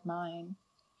film like mine,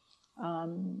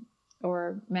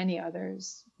 or many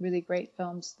others, really great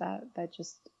films that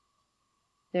just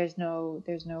there's no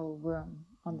room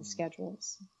on the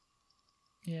schedules.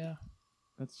 Yeah.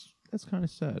 That's kind of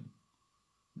sad.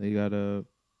 They gotta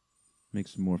make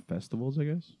some more festivals, I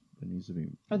guess. There needs to be.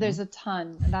 Oh, there's a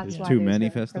ton. And that's There's why too there's many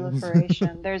a festivals.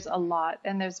 proliferation. There's a lot,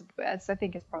 and I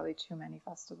think it's probably too many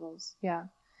festivals. Yeah.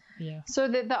 Yeah. So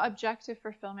the objective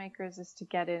for filmmakers is to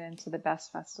get it into the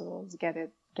best festivals, get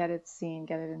it seen,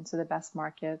 get it into the best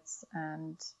markets,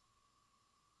 and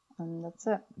that's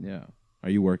it. Yeah.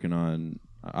 Are you working on?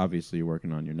 Obviously, you're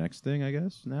working on your next thing, I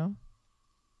guess. Now.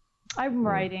 I'm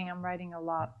writing a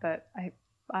lot, but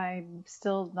I'm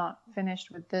still not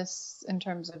finished with this in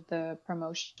terms of the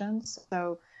promotions.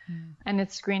 So, and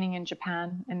it's screening in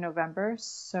Japan in November.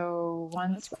 So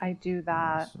once I do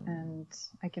that, Awesome. and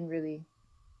I can really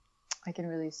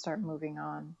start moving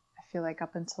on. I feel like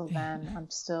up until then, I'm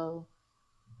still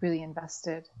really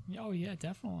invested. Oh yeah,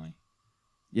 definitely.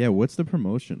 Yeah. What's the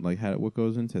promotion like? What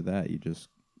goes into that? You just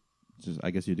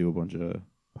I guess you do a bunch of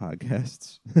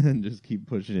podcasts and just keep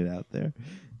pushing it out there.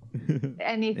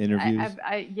 Interviews.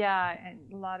 And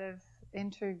a lot of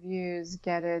interviews.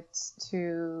 Get it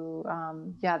to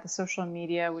the social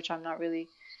media, which I'm not really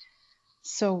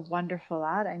so wonderful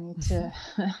at. I need to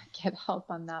get help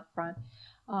on that front.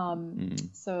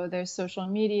 So there's social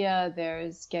media.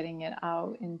 There's getting it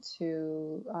out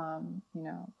into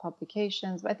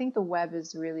publications. But I think the web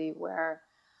is really where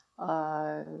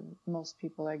most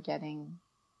people are getting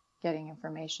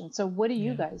information. So what do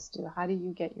you guys do? How do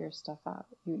you get your stuff out?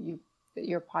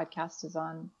 Your podcast is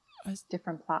on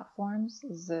different platforms.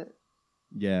 Is it?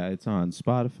 Yeah, it's on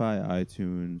Spotify,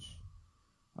 iTunes.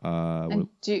 How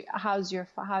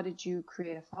did you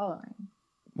create a following?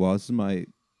 Well,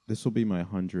 this will be my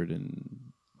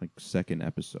 102nd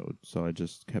episode, so I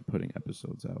just kept putting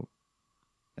episodes out.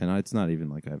 And it's not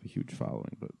even like I have a huge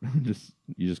following, but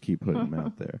you just keep putting them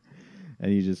out there,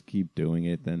 and you just keep doing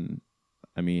it. Then,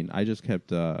 I mean, I just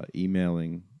kept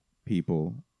emailing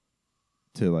people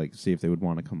to like see if they would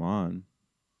want to come on,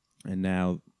 and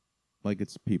now, like,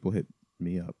 it's people hit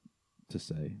me up to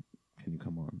say, "Can you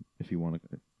come on? If you want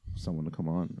someone to come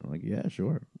on," I'm like, "Yeah,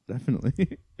 sure,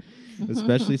 definitely."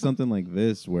 Especially something like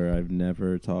this where I've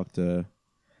never talked to.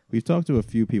 We've talked to a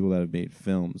few people that have made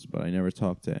films, but I never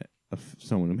talked to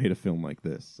someone who made a film like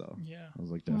this. So yeah, I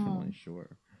was like, definitely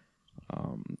sure.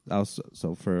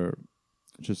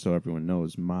 Just so everyone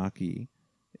knows, Maki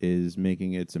is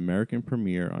making its American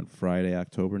premiere on Friday,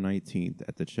 October 19th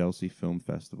at the Chelsea Film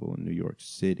Festival in New York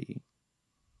City.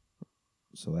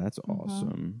 So that's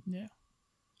awesome. Yeah.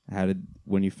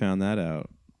 When you found that out,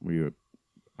 were you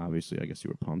obviously, I guess you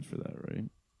were pumped for that, right?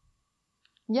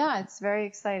 Yeah, it's very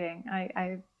exciting.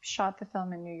 I shot the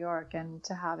film in New York, and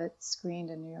to have it screened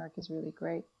in New York is really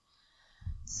great.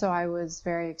 So I was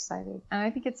very excited, and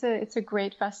I think it's a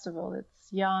great festival.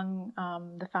 It's young.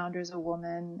 The founder is a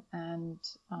woman, and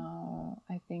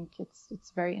I think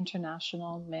it's very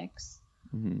international mix.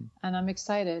 Mm-hmm. And I'm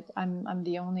excited. I'm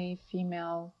the only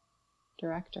female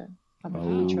director. of a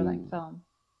Wow. feature-length film.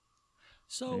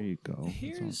 So There you go. That's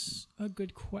here's a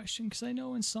good question, because I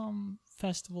know in some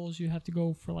festivals you have to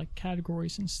go for like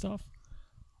categories and stuff.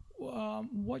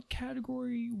 What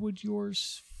category would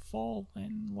yours fall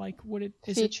in? Like, would it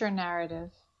Feature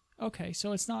narrative. Okay,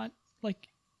 so it's not like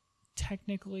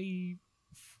technically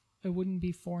it wouldn't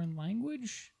be foreign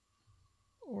language,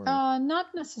 or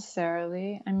Not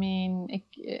necessarily. I mean,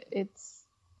 it's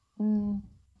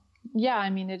yeah. I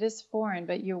mean, it is foreign,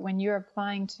 but when you're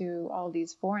applying to all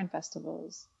these foreign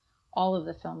festivals, all of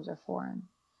the films are foreign.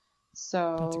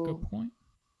 So that's a good point.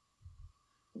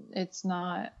 It's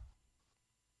not,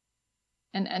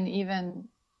 and even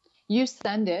you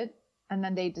send it, and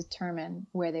then they determine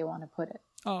where they want to put it.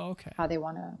 Oh, okay. How they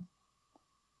want to,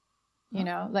 you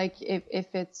know, like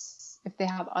if they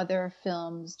have other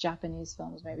films, Japanese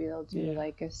films, maybe they'll do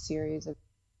like a series of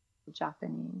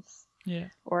Japanese. Yeah.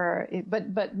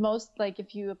 But most, like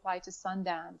if you apply to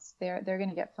Sundance, they're going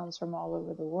to get films from all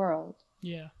over the world.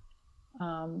 Yeah.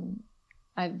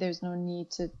 There's no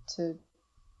need to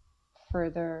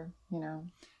further, you know.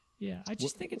 Yeah, I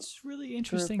just think it's really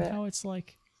interesting how it's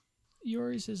like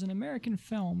yours is an American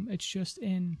film. It's just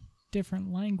in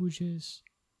different languages.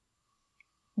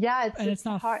 Yeah, it's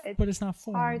not hard, but it's not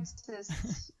foreign. Hard to,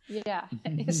 yeah.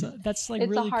 That's like it's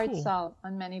really a hard cool. sell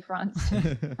on many fronts.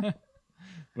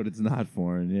 But it's not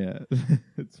foreign, yeah.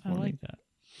 It's funny. I like that.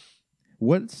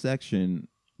 What section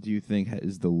do you think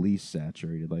is the least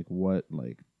saturated? Like what,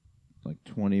 like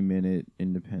 20-minute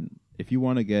independent? If you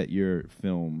want to get your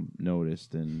film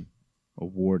noticed and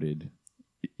awarded,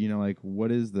 you know, like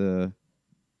what is the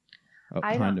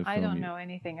I kind of film I don't know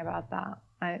anything about that.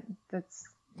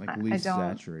 least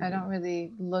saturated? I don't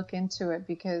really look into it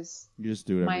because you just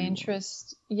do it. My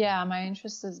interest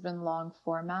has been long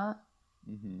format,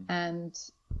 and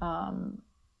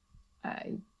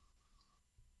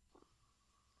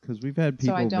because we've had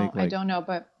people. So I don't know,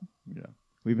 but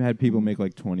we've had people make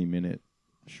like 20-minute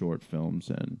short films,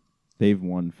 and they've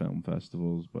won film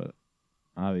festivals, but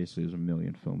obviously there's a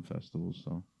million film festivals,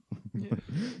 so but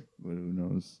who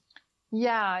knows?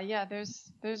 Yeah.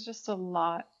 There's just a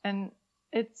lot, and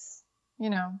it's, you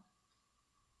know,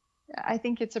 I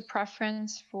think it's a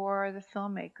preference for the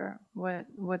filmmaker,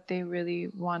 what they really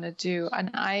want to do,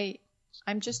 and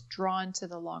I'm just drawn to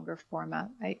the longer format.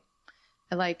 I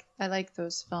like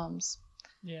those films.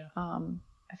 Yeah.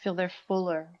 I feel they're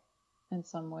fuller in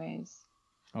some ways,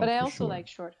 but I also like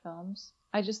short films.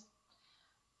 I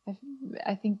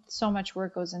think so much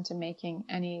work goes into making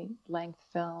any length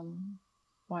film.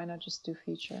 Why not just do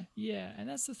feature? Yeah, and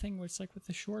that's the thing where it's like with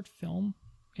the short film,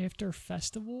 after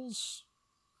festivals,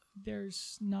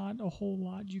 there's not a whole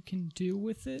lot you can do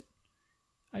with it.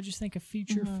 I just think a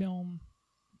feature film,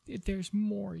 there's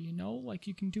more, you know? Like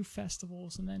you can do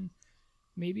festivals, and then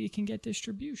maybe it can get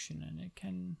distribution, and it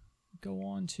can go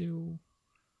on to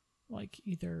like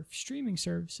either streaming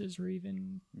services or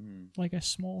even like a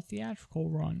small theatrical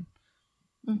run.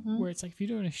 Where it's like if you're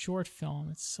doing a short film,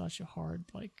 it's such a hard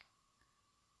like.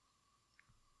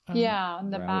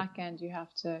 On the back end, you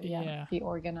have to be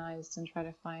organized and try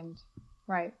to find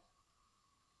right.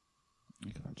 I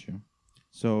got you.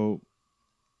 So,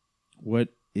 what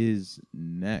is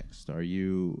next? Are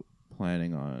you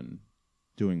planning on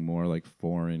doing more like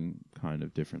foreign kind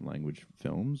of different language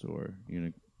films, or are you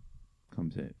gonna come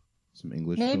to some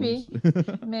English films?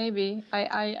 Maybe.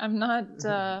 I'm not.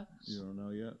 You don't know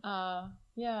yet.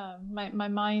 Yeah. My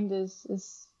mind is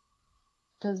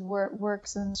does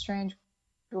works in strange.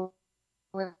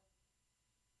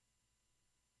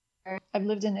 I've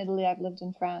lived in Italy. I've lived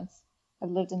in France. I've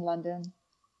lived in London.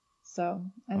 So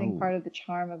I think part of the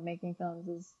charm of making films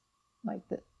is like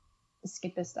the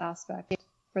escapist aspect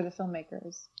for the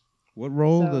filmmakers. What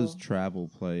role does travel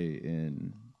play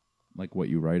in like what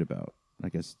you write about? I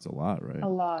guess it's a lot, right? A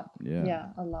lot. Yeah. Yeah,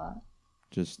 a lot.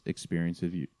 Just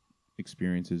experiences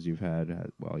you've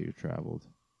had while you traveled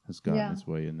has gotten its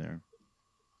way in there.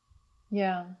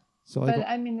 Yeah. So, but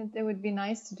I mean, it would be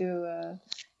nice to do a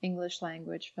English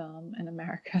language film in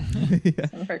America,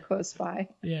 somewhere close by.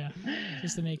 Yeah,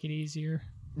 just to make it easier.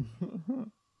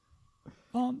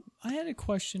 I had a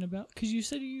question about, because you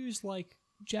said you used like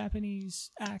Japanese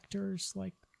actors,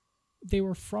 like they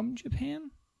were from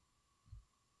Japan.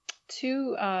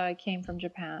 2 came from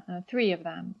Japan. 3 of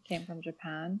them came from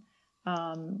Japan,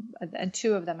 and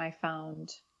 2 of them I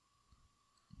found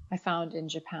in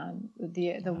Japan.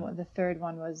 The third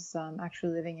one was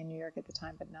actually living in New York at the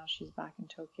time, but now she's back in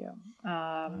Tokyo.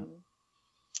 I'm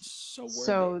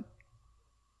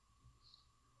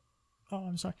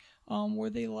sorry. Were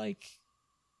they like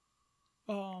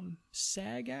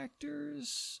SAG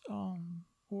actors?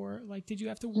 Or or like did you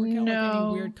have to work out like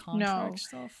any weird contract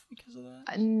stuff because of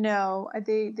that? No,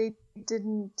 they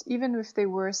didn't. Even if they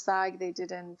were SAG, they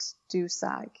didn't do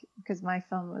SAG because my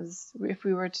film was. If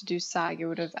we were to do SAG, it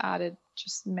would have added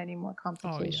just many more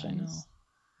complications. Oh, yeah, I know.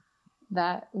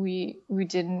 That we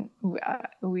didn't.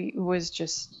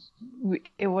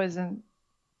 It wasn't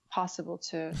possible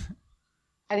to.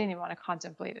 I didn't even want to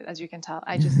contemplate it, as you can tell.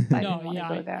 I didn't want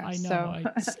to go there. I know.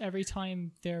 So. Every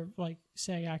time they're like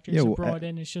SAG actors are brought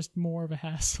in, it's just more of a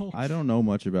hassle. I don't know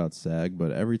much about SAG,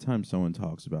 but every time someone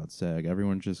talks about SAG,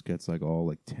 everyone just gets like all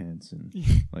like tense and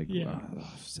like,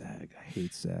 SAG. I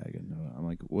hate SAG, and I'm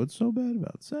like, what's so bad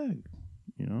about SAG?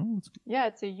 You know? Yeah,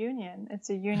 it's a union.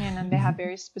 And they have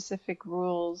very specific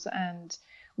rules. And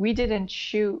we didn't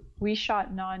shoot. We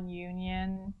shot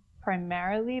non-union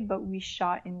primarily, but we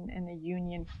shot in a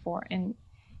union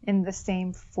in the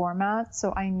same format.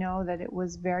 So I know that it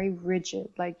was very rigid.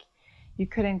 Like you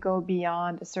couldn't go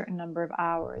beyond a certain number of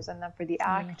hours. And then for the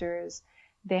actors,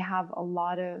 they have a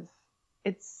lot of,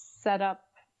 it's set up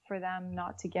for them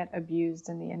not to get abused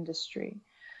in the industry.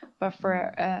 But for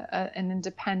an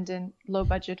independent, low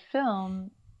budget film,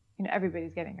 you know,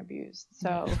 everybody's getting abused.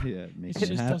 So it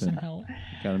just doesn't help.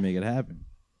 Gotta make it happen.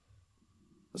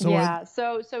 So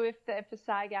if a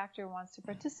SAG actor wants to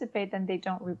participate, then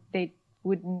they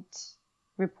wouldn't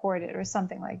report it or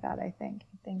something like that. I think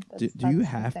that's, do you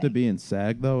have to be in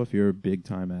SAG though if you're a big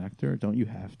time actor? Don't you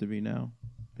have to be now,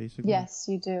 basically? Yes,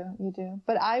 you do.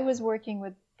 But I was working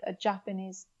with a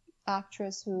Japanese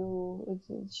actress who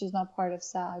she's not part of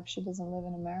SAG. She doesn't live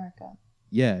in America.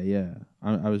 Yeah.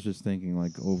 I was just thinking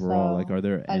like overall, like are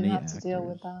there any actors? I have to deal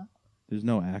with that. There's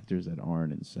no actors that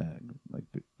aren't in SAG, like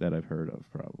that I've heard of,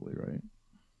 probably, right?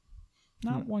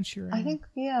 Not once you're in. I think,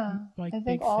 like, I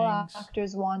think all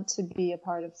actors want to be a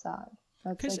part of SAG.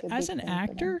 Because as an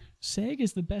actor, SAG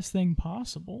is the best thing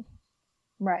possible.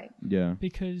 Right. Yeah.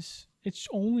 Because it's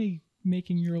only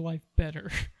making your life better.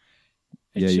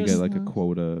 You get like a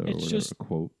quota or whatever, a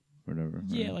quote, whatever.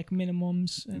 Yeah, right? like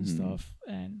minimums and stuff.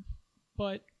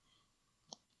 But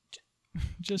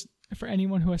just for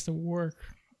anyone who has to work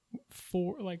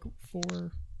for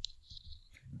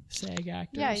SAG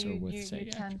actors or with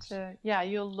SAG actors.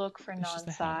 You'll look for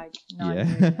non-SAG,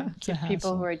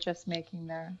 people who are just making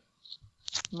their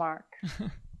mark.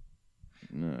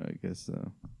 No, I guess I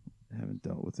haven't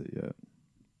dealt with it yet.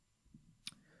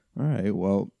 All right,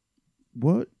 well,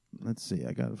 let's see,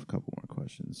 I got a couple more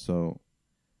questions. So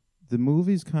the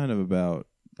movie's kind of about,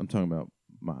 I'm talking about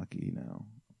Maki now,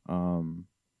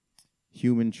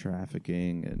 human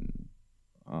trafficking and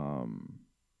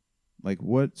like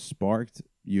what sparked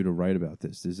you to write about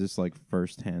this? Is this like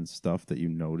firsthand stuff that you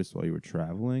noticed while you were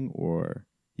traveling, or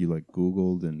you like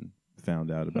Googled and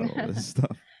found out about all this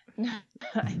stuff?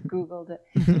 I Googled it.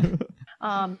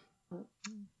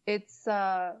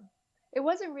 It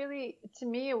wasn't really, to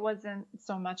me, it wasn't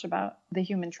so much about the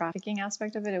human trafficking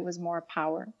aspect of it. It was more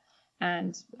power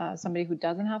and somebody who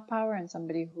doesn't have power and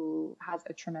somebody who has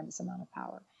a tremendous amount of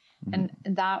power. And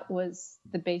that was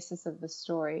the basis of the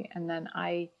story. And then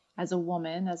I, as a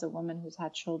woman who's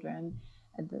had children,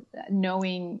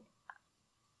 knowing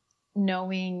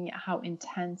how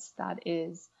intense that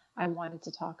is, I wanted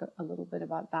to talk a little bit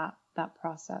about that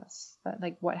process, that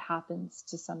like what happens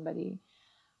to somebody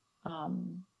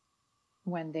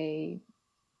when they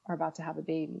are about to have a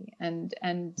baby. And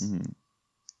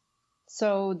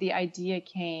so the idea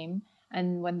came.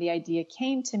 And when the idea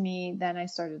came to me, then I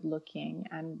started looking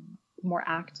and more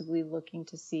actively looking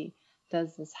to see,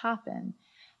 does this happen?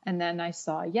 And then I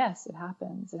saw, yes, it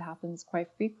happens. It happens quite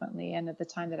frequently. And at the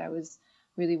time that I was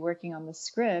really working on the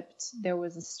script, there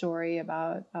was a story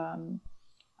about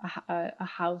a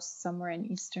house somewhere in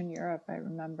Eastern Europe, I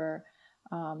remember,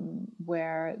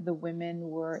 where the women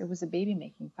were, it was a baby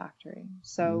making factory.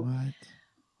 So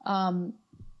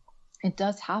it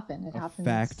does happen. It happens.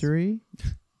 Factory?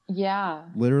 Yeah.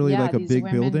 Literally like a big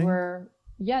building?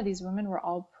 These women were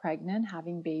all pregnant,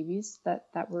 having babies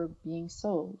that were being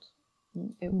sold.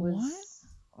 It was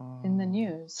in the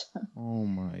news. Oh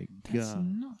my God. That's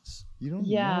nuts. You don't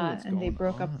know what's and they going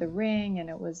broke on. up the ring, and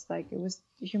it was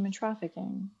human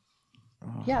trafficking.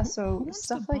 Yeah, so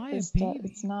stuff like this,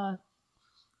 it's not.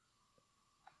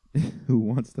 Who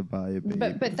wants to buy a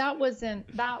baby? But that wasn't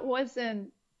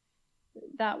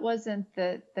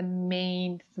the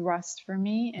main thrust for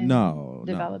me in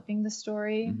developing the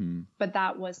story. But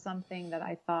that was something that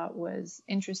I thought was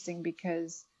interesting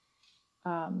because,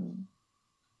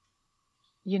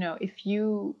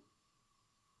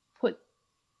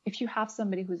 if you have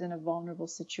somebody who's in a vulnerable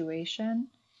situation,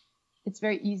 it's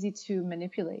very easy to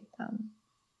manipulate them.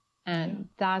 And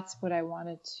that's what I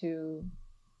wanted to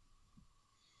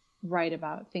write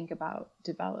about, think about,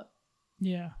 develop.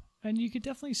 Yeah. And you could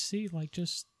definitely see, like,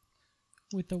 just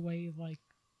with the way, like,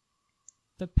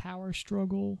 the power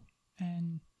struggle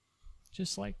and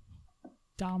just, like,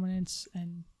 dominance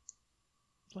and,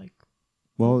 like,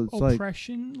 Well, it's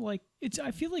oppression. Like, it's,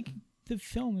 I feel like the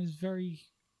film is very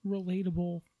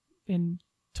relatable in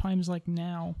times like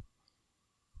now,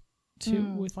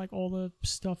 too, with, like, all the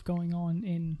stuff going on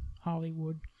in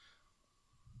Hollywood.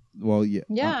 Well, yeah.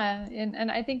 Yeah,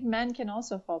 and I think men can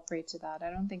also fall prey to that.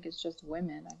 I don't think it's just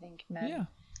women. I think men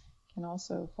can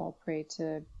also fall prey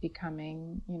to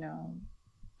becoming,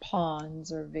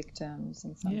 pawns or victims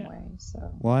in some way.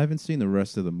 So. Well, I haven't seen the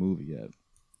rest of the movie yet,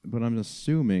 but I'm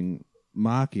assuming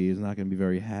Maki is not going to be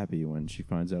very happy when she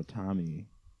finds out Tommy,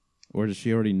 or does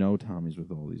she already know Tommy's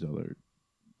with all these other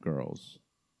girls?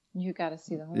 You got to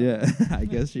see the movie. Yeah, I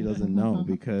guess she doesn't know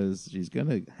because she's going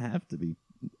to have to be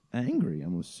angry,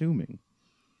 I'm assuming.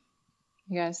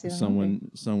 You gotta see the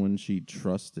movie. Someone she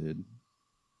trusted,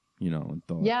 and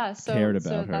thought cared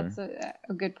about her. That's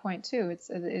a good point too. It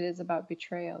is about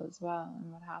betrayal as well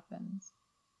and what happens.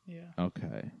 Yeah.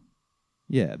 Okay.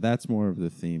 Yeah, that's more of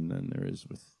the theme than there is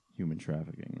with human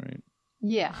trafficking, right?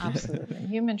 Yeah, absolutely.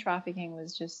 Human trafficking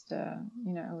was just, it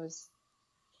was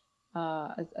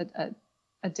a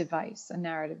device, a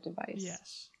narrative device.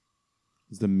 Yes.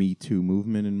 Is the Me Too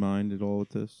movement in mind at all with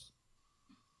this?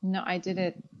 No, I did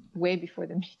it way before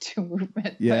the Me Too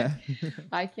movement. Yeah.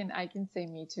 I can say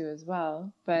Me Too as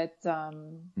well. But I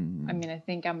mean, I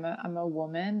think I'm a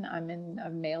woman. I'm in a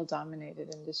male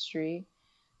dominated industry,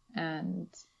 and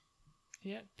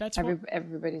that's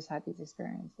everybody's had these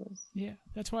experiences. Yeah,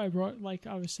 that's why I brought. Like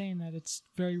I was saying, that it's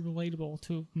very relatable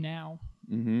to now.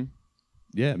 Mm-hmm.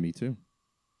 Yeah, me too.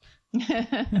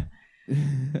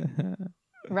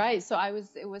 Right. So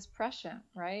it was prescient,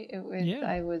 right?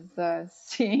 I was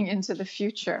seeing into the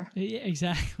future. Yeah,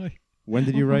 exactly. When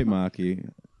did you write Maki?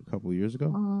 A couple of years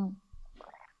ago?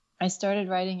 I started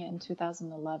writing it in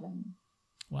 2011.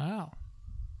 Wow.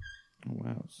 Oh,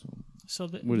 wow. So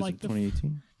what is it,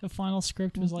 2018? The final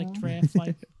script was like draft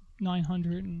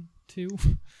 902.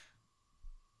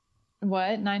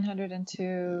 What?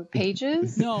 902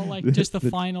 pages? No, like just the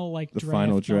final draft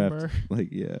final draft number.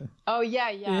 Yeah. Oh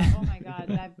yeah. Oh my god,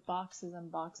 I have boxes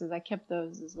and boxes. I kept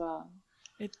those as well.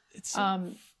 We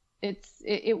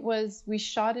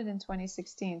shot it in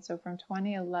 2016, so from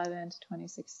 2011 to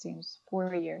 2016,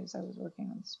 4 years I was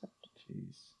working on the script.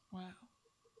 Jeez. Wow.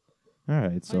 All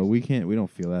right, so we don't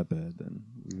feel that bad then.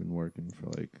 We've been working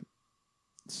for like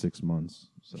 6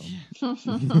 months, so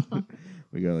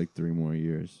we got like 3 more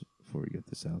years before we get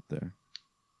this out there.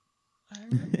 I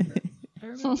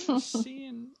remember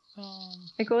seeing.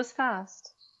 It goes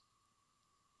fast.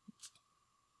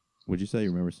 What'd you say?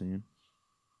 You remember seeing?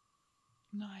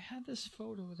 No, I had this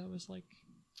photo that was like.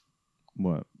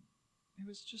 What? It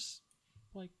was just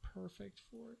like perfect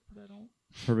for it, but I don't.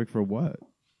 Perfect for what?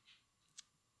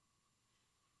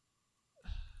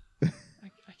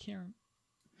 I can't.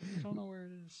 I don't know where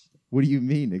it is. What do you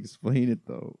mean? Explain it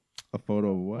though. A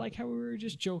photo of what? Like how we were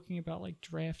just joking about like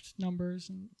draft numbers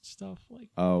and stuff. Like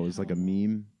it was like a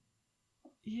meme.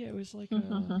 Yeah, it was like a. I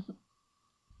gotta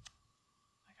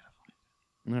find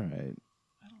it. All right.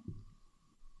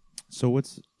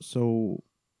 So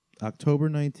October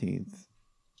 19th,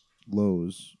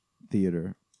 Lowe's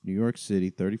Theater, New York City,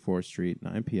 34th Street,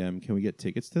 9 p.m. Can we get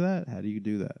tickets to that? How do you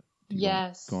do that?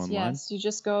 Yes, go online? yes. You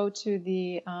just go to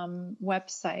the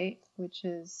website, which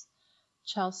is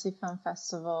Chelsea Film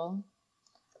Festival.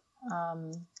 Let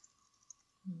me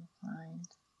find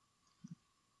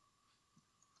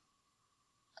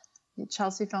the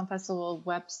Chelsea Film Festival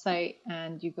website,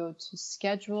 and you go to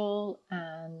schedule,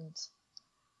 and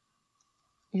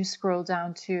you scroll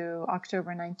down to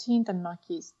October 19th, and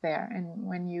Maki's there. And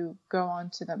when you go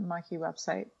onto the Maki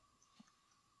website,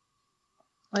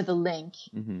 or the link,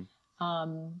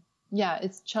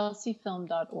 it's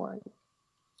chelseafilm.org.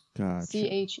 Gotcha.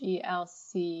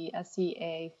 CHELCSEA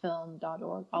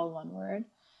film.org, all one word.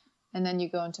 And then you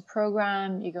go into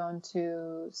program, you go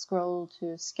into scroll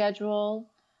to schedule,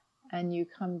 and you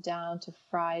come down to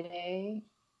Friday,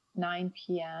 9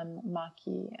 p.m.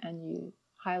 Maki, and you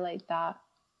highlight that,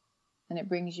 and it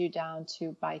brings you down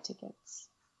to buy tickets.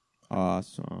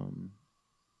 Awesome.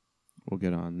 We'll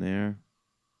get on there.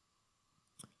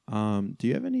 Do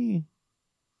you have any?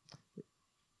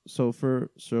 So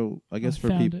I guess for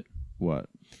people, what?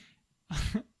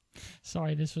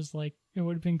 Sorry, this was like it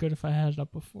would have been good if I had it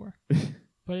up before,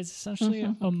 but it's essentially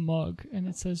a mug, and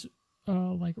it says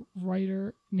like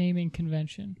writer naming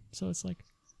convention. So it's like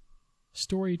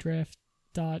story draft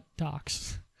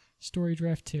docs, story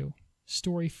draft 2,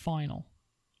 story final,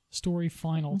 Story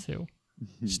final 2.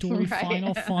 Story Right.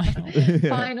 final.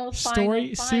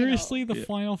 Story, final. seriously, the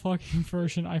final fucking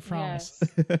version, I promise.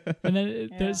 Yes. And then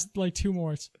there's like 2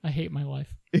 more. It's I hate my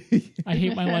life. I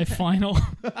hate my life final.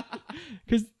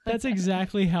 Because that's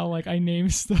exactly how like I name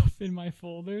stuff in my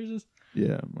folders.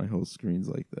 Yeah, my whole screen's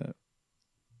like that.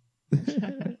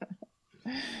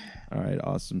 All right,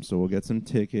 awesome. So we'll get some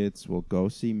tickets. We'll go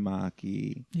see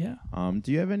Maki. Yeah.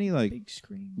 Do you have any like Big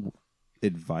screen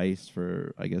advice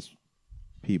for, I guess,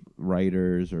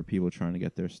 writers or people trying to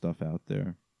get their stuff out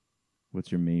there?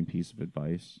 What's your main piece of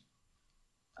advice?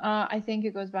 I think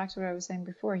it goes back to what I was saying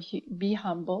before. Be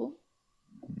humble,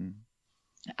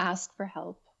 ask for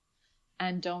help,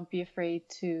 and don't be afraid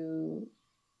to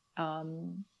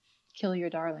kill your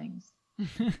darlings.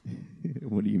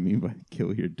 What do you mean by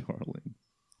kill your darling?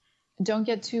 Don't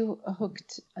get too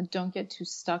hooked. Don't get too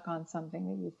stuck on something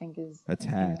that you think is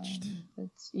attached.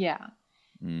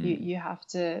 You have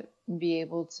to be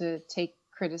able to take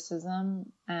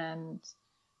criticism, and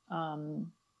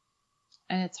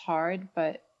it's hard,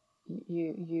 but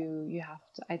you have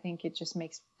to. I think it just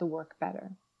makes the work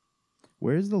better.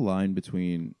 Where's the line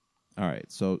between? All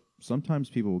right, so sometimes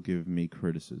people will give me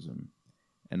criticism,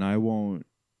 and I won't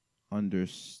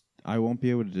be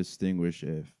able to distinguish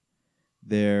if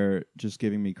they're just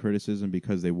giving me criticism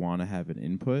because they want to have an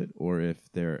input, or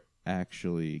if they're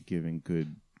actually giving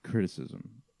good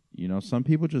criticism. You know, some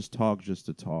people just talk just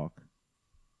to talk.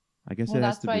 I guess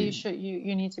that's why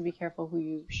you need to be careful who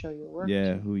you show your work to.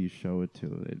 Yeah, who you show it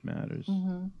to, it matters.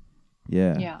 Mm-hmm.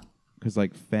 Yeah. Because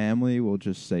like family will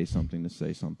just say something to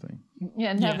say something.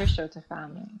 Yeah, never show to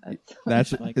family.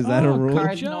 That's like, is that a rule?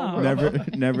 Cardinal rule.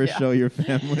 Never show your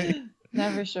family.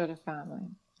 Never show to family.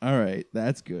 All right,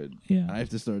 that's good. Yeah. I have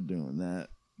to start doing that.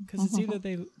 Because it's either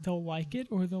they'll like it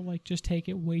or they'll like just take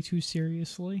it way too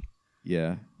seriously.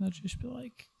 Yeah. They'll just be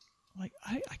like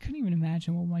I couldn't even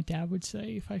imagine what my dad would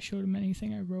say if I showed him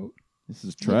anything I wrote. This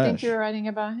is You trash. think you were writing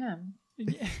about him?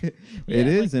 Yeah. It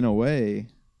is in a way.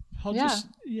 He'll just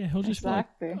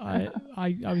exactly. be like,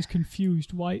 I was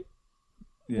confused. Why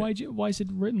is it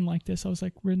written like this? I was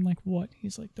like, written like what?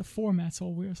 He's like, the format's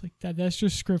all weird. I was like, that's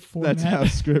just script format. That's how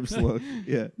scripts look.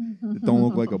 Yeah. It don't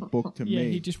look like a book to me. Yeah,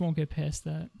 he just won't get past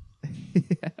that.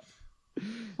 Yeah.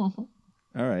 All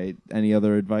right. Any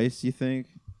other advice you think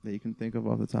that you can think of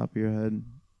off the top of your head?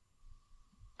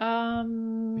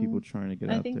 People trying to get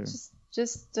out there. I think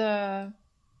just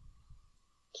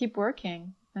keep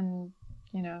working, and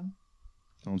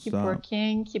don't keep stop.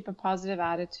 working, keep a positive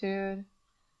attitude,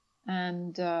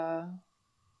 and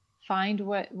find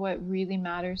what really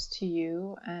matters to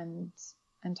you, and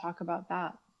talk about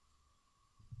that.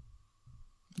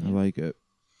 I like it.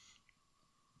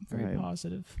 Very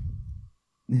positive.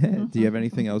 Do you have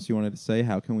anything else you wanted to say?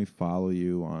 How can we follow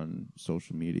you on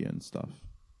social media and stuff?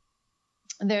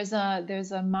 There's a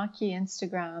Maki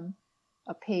Instagram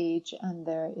page, and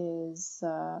there is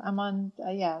I'm on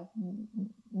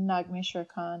Naghmeh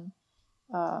Shirkhan.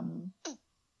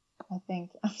 I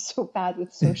think I'm so bad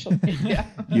with social media.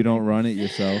 You don't run it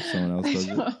yourself; someone else does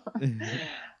it.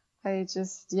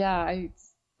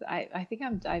 I think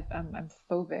I'm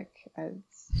phobic.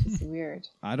 It's just weird.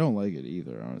 I don't like it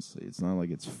either, honestly. It's not like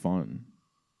it's fun.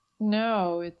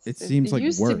 No, it seems like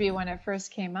used work. to be when it first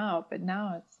came out, but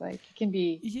now it's like it can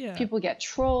be people get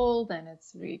trolled, and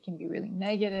it can be really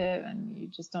negative, and you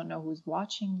just don't know who's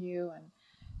watching you, and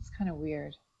it's kind of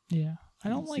weird. Yeah, I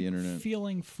don't like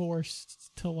feeling forced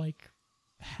to like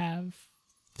have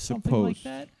something like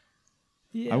that.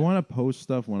 Yeah, I want to post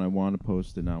stuff when I want to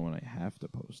post it, not when I have to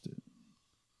post it.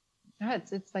 Yeah,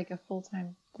 it's like a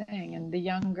full-time thing, and the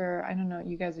younger, I don't know,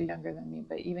 you guys are younger than me,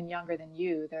 but even younger than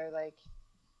you, they're like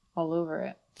all over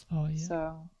it. Oh yeah.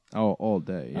 So. Oh, all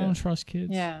day. Yeah. I don't trust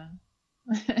kids. Yeah.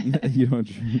 You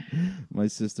don't. My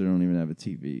sister don't even have a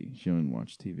TV. She don't even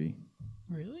watch TV.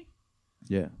 Really?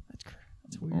 Yeah.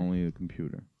 That's weird. Only a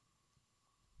computer.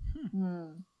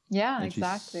 Yeah, and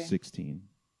exactly. She's 16.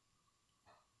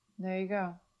 There you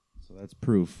go. So that's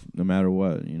proof. No matter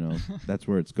what, that's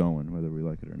where it's going, whether we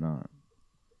like it or not.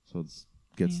 So let's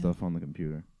get stuff on the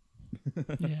computer.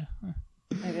 Yeah.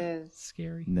 It is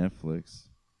scary. Netflix.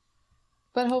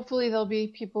 But hopefully there'll be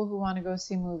people who want to go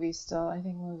see movies still. I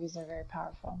think movies are very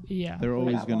powerful. Yeah. They're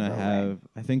always going to have,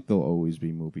 I think there'll always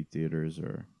be movie theaters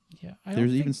or... Yeah.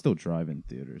 There's even still drive-in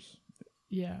theaters.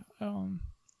 Yeah.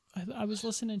 I was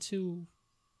listening to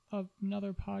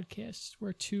another podcast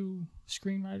where 2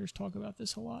 screenwriters talk about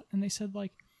this a lot, and they said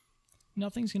like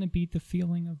nothing's going to beat the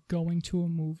feeling of going to a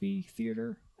movie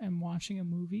theater and watching a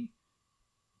movie,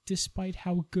 despite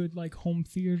how good like home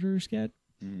theaters get.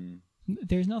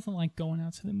 There's nothing like going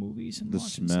out to the movies and the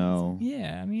watching smell. something.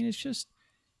 Yeah, I mean it's just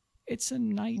it's a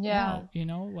night Yeah. out, you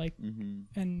know, like,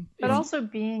 and But also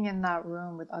being in that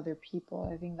room with other people,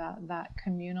 I think that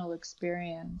communal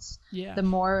experience. yeah, The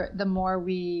more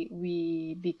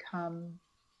we become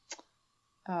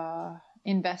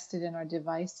invested in our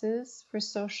devices for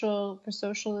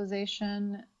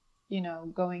socialization, you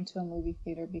know, going to a movie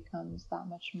theater becomes that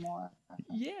much more.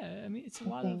 yeah. I mean, it's a I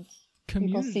lot think of people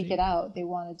community. seek it out. They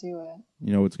want to do it.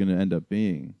 You know what's going to end up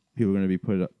being? People are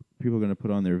going to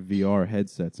put on their VR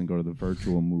headsets and go to the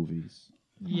virtual movies.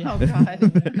 Yeah. Oh God,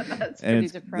 that's And pretty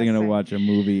they're depressing. going to watch a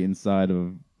movie inside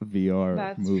of a VR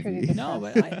That's movie. pretty No,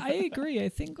 but I agree. I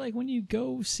think like when you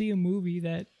go see a movie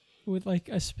that with like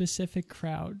a specific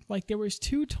crowd, like there was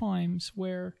 2 times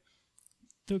where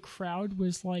the crowd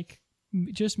was like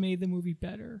just made the movie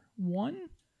better. One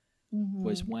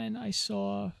was when I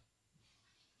saw,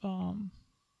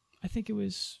 I think it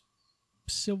was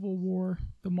Civil War,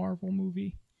 the Marvel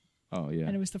movie, Oh, yeah.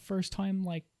 and it was the first time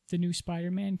like the new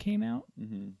Spider-Man came out,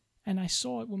 and I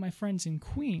saw it with my friends in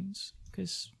Queens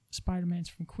because Spider-Man's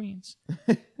from Queens.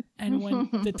 And when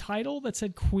the title that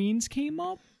said Queens came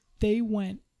up, they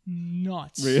went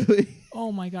nuts. Really?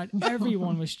 Oh my God.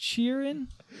 Everyone was cheering.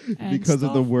 And Because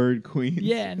of the stuff. word queen?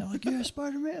 Yeah. And they're like, yeah,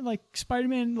 Spider-Man. Like,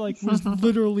 Spider-Man like was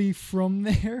literally from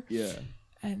there. Yeah.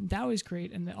 And that was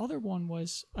great. And the other one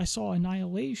was I saw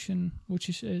Annihilation, which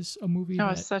is a movie Oh,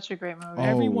 that it's such a great movie.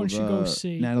 Everyone Oh, should go the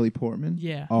see. Natalie Portman?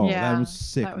 Yeah. Oh, Yeah, that was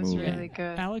sick that was movie. really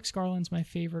good. Alex Garland's my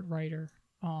favorite writer.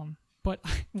 But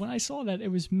when I saw that, it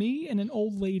was me and an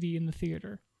old lady in the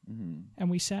theater. And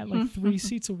we sat like 3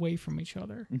 seats away from each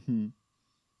other.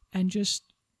 And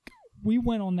just, we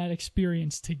went on that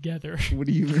experience together. What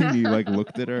do you mean? You like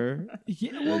looked at her?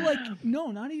 Yeah, well, like, no,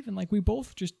 not even. Like, we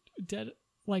both just dead,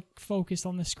 like, focused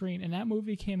on the screen. And that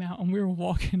movie came out, and we were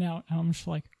walking out, and I'm just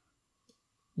like,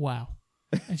 wow.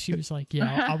 And she was like,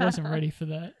 yeah, I wasn't ready for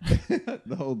that.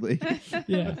 The whole lady.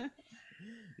 Yeah.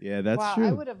 Yeah, that's wow, true.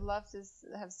 I would have loved to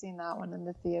have seen that one in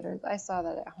the theaters. I saw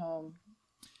that at home.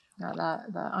 Not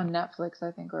that on Netflix,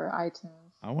 I think, or iTunes.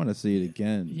 I want to see it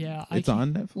again. Yeah, it's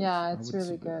on Netflix. Yeah, I it's would really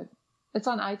see that. good. It's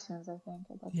on iTunes, I think.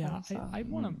 That's Yeah, what I saw. I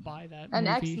want to buy that And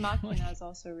Ex movie. Machina is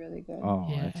also really good. Oh,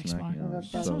 Yeah, Ex Machina. Machina.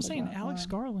 That's what so I'm saying. good. Alex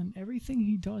Garland, everything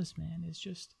he does, man, is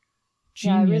just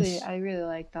Yeah, genius. I really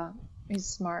like that. He's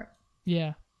smart.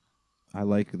 Yeah. I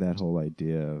like that whole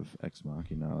idea of Ex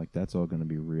Machina. Like, that's all going to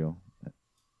be real.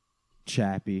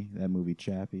 Chappie, that movie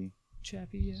Chappie.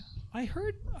 Chappie, yeah. I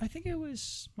think it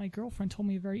was my girlfriend told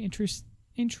me a very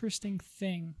interesting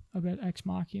thing about Ex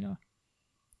Machina.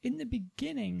 In the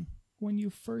beginning, when you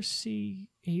first see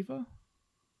Ava.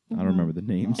 I don't remember the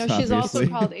names. No, she's also obviously.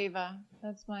 called Ava.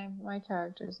 That's my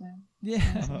character's name.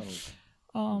 Yeah.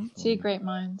 Oh. See, great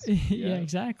minds. Yeah,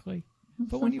 exactly.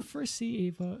 But when you first see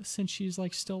Ava, since she's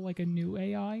like still like a new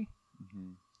AI,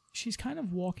 she's kind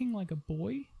of walking like a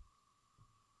boy.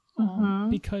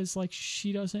 Because like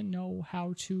she doesn't know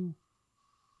how to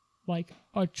like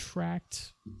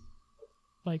attract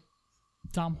like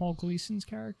Domhnall Gleeson's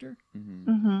character.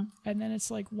 And then it's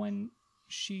like when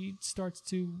she starts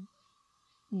to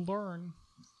learn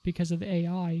because of the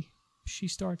AI, she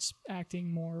starts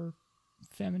acting more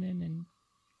feminine and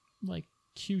like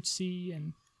cutesy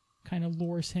and kind of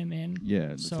lures him in. Yeah,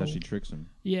 that's So- how she tricks him.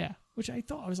 Yeah, which I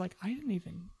thought, I was like, I didn't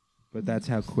even But that's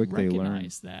how quick they learn.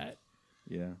 recognize that.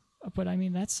 Yeah. But I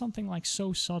mean, that's something like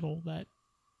so subtle that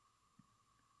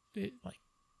it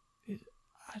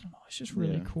I don't know. It's just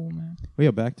really Yeah. cool, man. Well,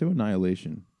 yeah, back to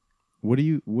Annihilation. What do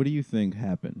you think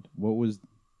happened? What was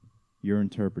your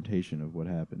interpretation of what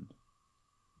happened?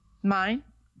 Mine?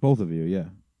 Both of you, yeah.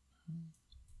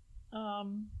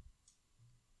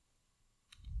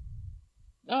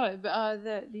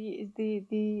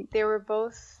 They were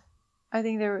both. I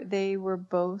think they were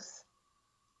both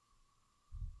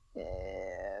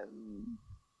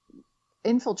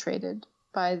infiltrated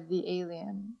by the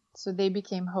alien, so they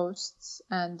became hosts,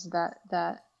 and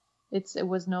that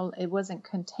it wasn't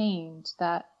contained.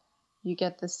 That you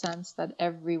get the sense that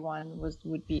everyone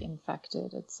would be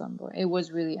infected at some point. It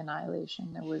was really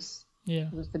annihilation. It was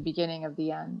the beginning of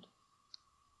the end.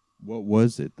 What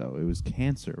was it though? It was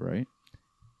cancer, right?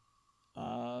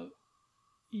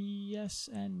 Yes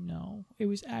and no. It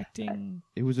was acting.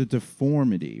 It was a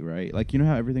deformity, right? Like, you know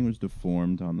how everything was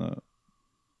deformed on the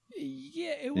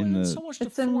Yeah, it in wasn't the- so much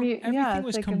It's a deformed. mu- Everything yeah, it's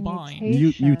was like a combined.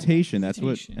 mutation. mutation. That's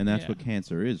Mutation, that's yeah. what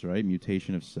cancer is, right?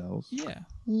 Mutation of cells. Yeah.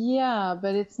 Yeah,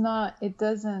 but it's not. It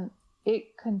doesn't.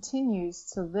 It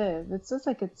continues to live. It's just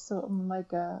like it's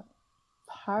like a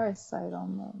parasite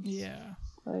almost. Yeah.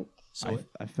 Like So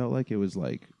I felt like it was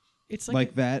like it's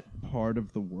like that part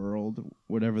of the world,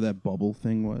 whatever that bubble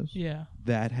thing was. yeah.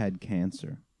 That had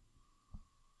cancer.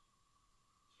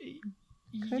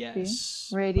 Yes.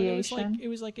 Be. Radiation. But it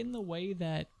was like in the way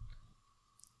that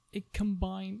it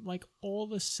combined, like all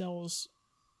the cells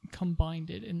combined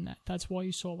it in that. That's why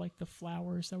you saw like the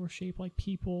flowers that were shaped like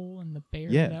people and the bear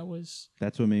that was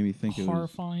that's what made me think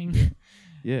horrifying. It was,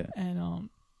 yeah. And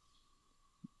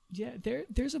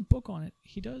there's a book on it.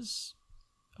 He does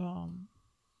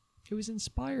it was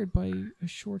inspired by a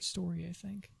short story, I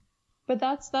think. But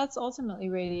that's ultimately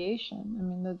radiation. I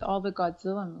mean, all the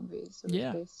Godzilla movies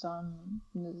are based on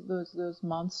those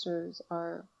monsters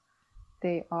are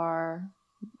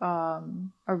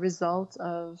a result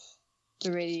of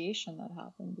the radiation that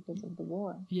happened because of the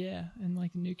war. Yeah, and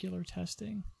like nuclear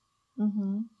testing.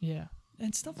 Mm-hmm. Yeah,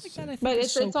 and stuff like that. I think, but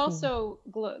it's cool. Also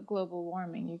global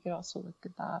warming. You could also look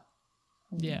at that.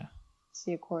 Yeah,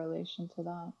 see a correlation to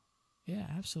that. Yeah,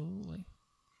 absolutely.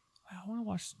 Wow, I want to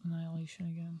watch Annihilation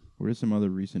again. What are some other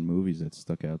recent movies that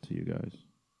stuck out to you guys?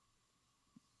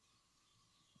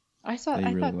 I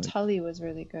thought Tully was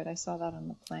really good. I saw that on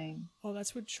the plane. Oh,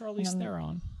 that's with Charlize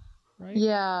Theron, right?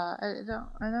 Yeah, I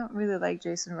don't really like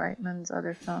Jason Reitman's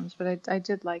other films, but I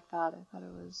did like that. I thought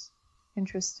it was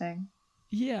interesting.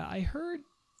 Yeah, I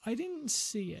didn't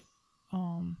see it,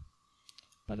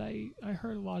 but I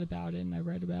heard a lot about it and I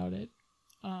read about it.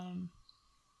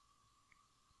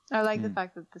 I like the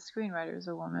fact that the screenwriter is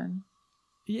a woman.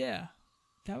 Yeah,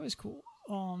 that was cool.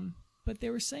 But they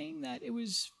were saying that it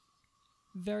was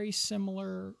very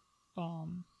similar,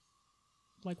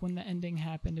 like when the ending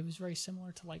happened, it was very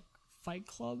similar to like Fight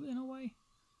Club in a way.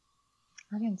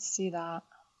 I didn't see that.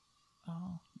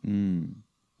 Oh.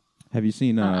 Have you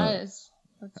seen? That's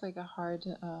like a hard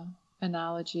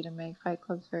analogy to make. Fight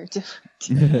Club's very different.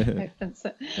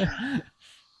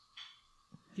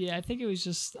 Yeah, I think it was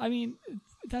just. I mean,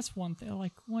 that's one thing.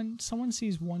 Like when someone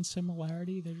sees one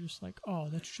similarity, they're just like, "Oh,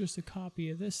 that's just a copy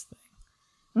of this thing."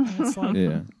 And it's like,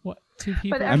 what, two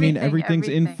people? But I mean, everything's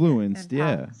influenced.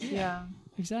 Yeah,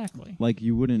 exactly. Like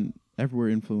you wouldn't ever were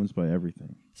influenced by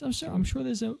everything. So I'm sure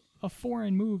there's a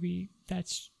foreign movie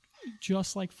that's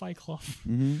just like Fight Club.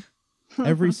 Mm-hmm.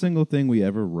 Every single thing we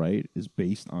ever write is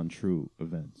based on true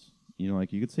events. You know,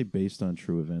 like you could say based on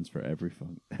true events for every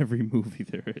movie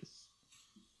there is.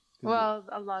 Well,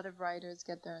 a lot of writers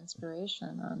get their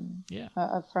inspiration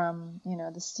from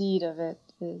the seed of it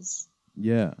is.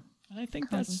 Yeah. And I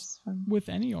think that's with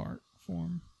any art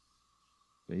form.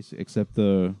 Basic, except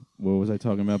what was I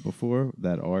talking about before?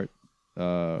 That art.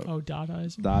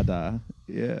 Dadaism. Dada.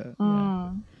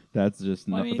 Yeah. That's just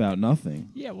about nothing.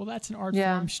 Yeah, well, that's an art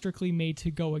form strictly made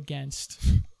to go against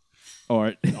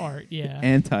art. Yeah.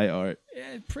 Anti-art.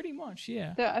 Yeah, pretty much,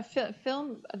 yeah. There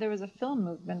was a film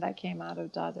movement that came out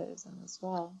of Dadaism as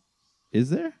well. Is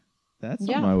there? That's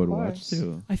something I would watch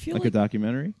too. I feel like a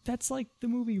documentary. That's like the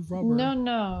movie Rubber.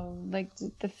 No, like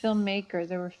the filmmakers.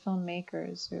 There were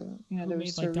filmmakers who there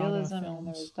was surrealism and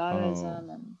there was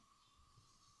Dadaism and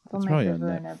filmmakers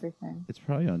were in everything. It's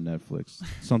probably on Netflix.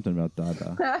 Something about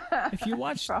Dada. If you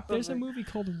watch, there's a movie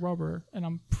called Rubber, and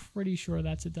I'm pretty sure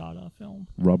that's a Dada film.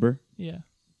 Rubber? Yeah.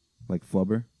 Like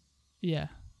flubber? Yeah.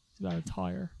 It's about a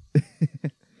tire.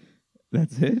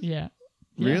 That's it? Yeah.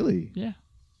 Really? Yeah.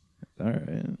 All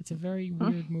right. It's a very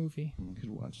weird movie. I could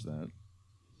watch that.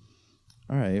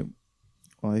 All right.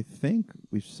 Well, I think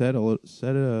we've said it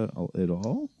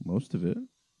all, most of it.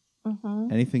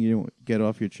 Mm-hmm. Anything you get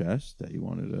off your chest that you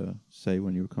wanted to say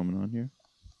when you were coming on here?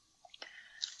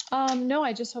 No,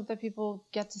 I just hope that people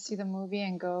get to see the movie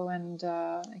and go and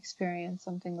experience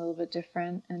something a little bit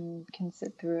different and can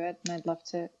sit through it. And I'd love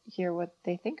to hear what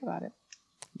they think about it.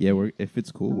 Yeah, if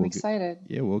it's cool, I'm excited.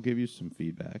 We'll give you some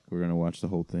feedback. We're gonna watch the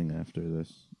whole thing after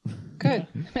this. Good.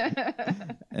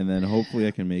 And then hopefully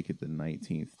I can make it the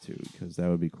 19th too, because that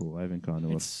would be cool. I haven't gone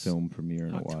to a film premiere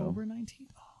in a while. October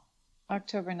 19th.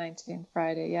 October 19th,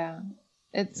 Friday. Yeah,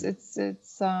 it's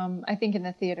I think in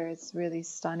the theater it's really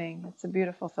stunning. It's a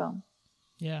beautiful film.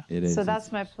 Yeah, it is. So that's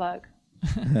my plug.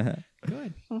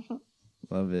 Good.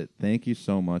 Love it. Thank you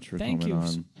so much for coming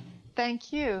on.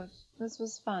 Thank you. This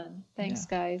was fun. Thanks,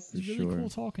 guys. It was really cool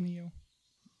talking to you.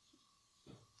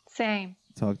 Same.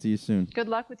 Talk to you soon. Good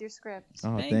luck with your script.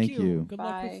 Oh, thank you. Good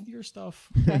luck with your stuff.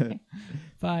 Okay.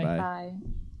 Bye. Bye.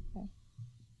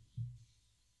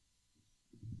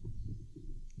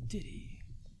 Diddy.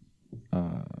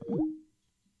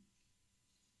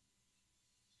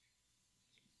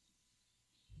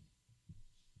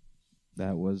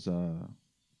 That was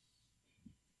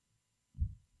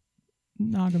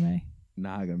Naghmeh.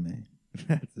 Naghmeh.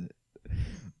 That's it.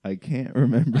 I can't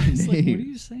remember her name. Like, what are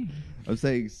you saying? I was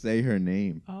saying say her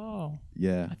name. Oh.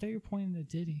 Yeah. I thought you were pointing to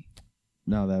Diddy.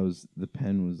 No, the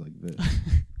pen was like this.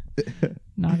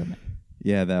 Naghmeh.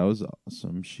 Yeah, that was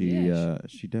awesome. She Yeah,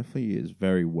 she definitely is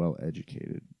very well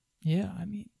educated. Yeah, I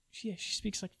mean, she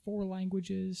speaks like 4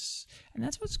 languages, and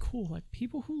that's what's cool. Like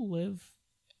people who live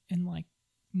in like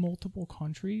multiple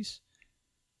countries,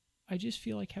 I just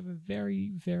feel like have a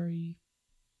very, very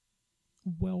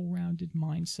well-rounded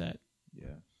mindset.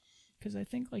 Yeah. Because I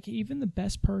think like even the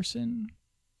best person,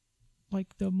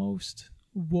 like the most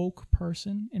woke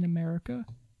person in America,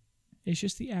 is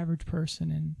just the average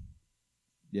person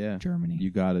in Germany.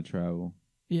 You gotta travel.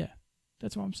 Yeah,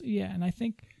 that's what I'm saying. Yeah, and I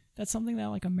think that's something that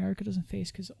like America doesn't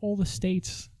face because all the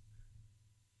states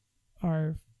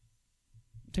they're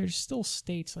still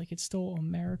states. Like it's still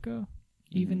America,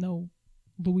 even though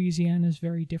Louisiana is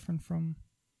very different from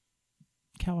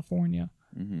California,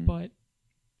 but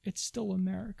it's still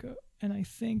America. And I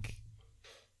think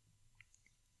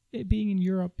it being in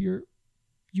Europe,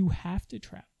 you have to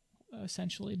travel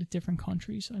essentially to different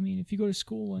countries. I mean, if you go to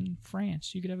school in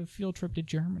France, you could have a field trip to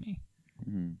Germany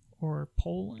or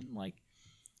Poland, like.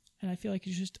 And I feel like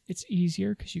it's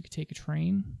easier because you could take a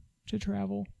train to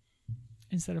travel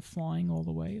instead of flying all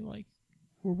the way. Like,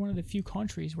 we're one of the few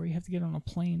countries where you have to get on a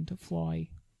plane to fly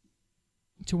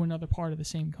to another part of the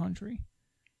same country.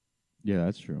 Yeah,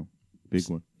 that's true. Big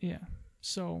one. Yeah.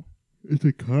 So. It's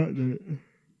a continent.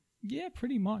 Yeah,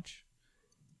 pretty much.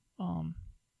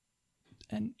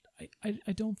 And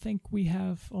I don't think we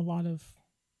have a lot of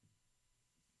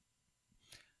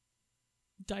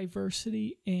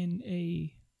diversity in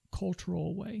a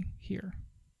cultural way here,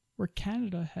 where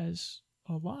Canada has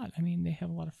a lot. I mean, they have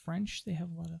a lot of French. They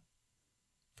have a lot of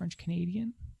French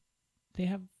Canadian. They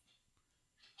have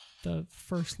the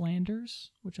First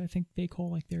Landers, which I think they call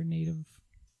like their Native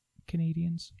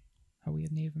Canadians. How we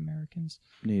have Native Americans.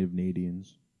 Native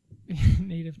Nadians.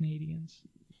 Native Nadians.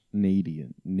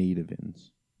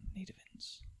 Nativins.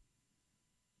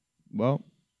 Well,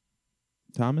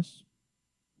 Thomas,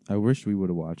 I wish we would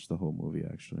have watched the whole movie,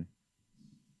 actually.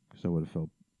 Because I would have felt...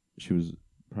 She was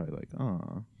probably like,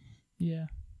 aw. Yeah.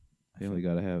 They only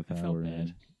got to have I an felt hour bad.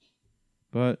 in.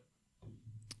 But...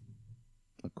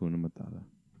 Hakuna Matata.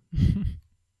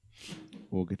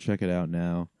 We'll go check it out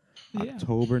now. Yeah.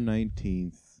 October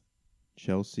 19th,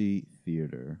 Chelsea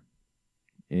Theater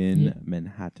in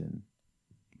Manhattan.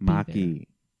 Maki.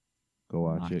 Go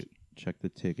watch it. Check the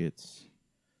tickets.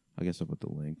 I guess I'll put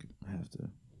the link. I have to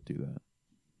do that.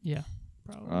 Yeah,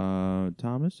 probably.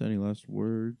 Thomas, any last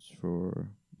words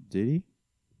for Diddy?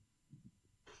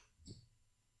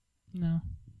 No.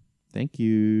 Thank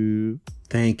you.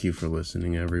 Thank you for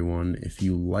listening, everyone. If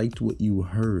you liked what you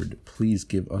heard, please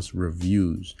give us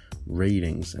reviews,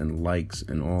 ratings, and likes,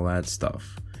 and all that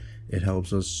stuff. It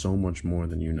helps us so much more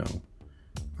than you know.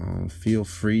 Feel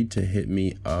free to hit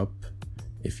me up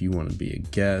if you want to be a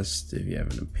guest, if you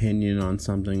have an opinion on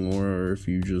something, or if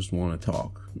you just want to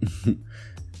talk.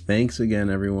 Thanks again,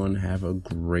 everyone. Have a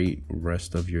great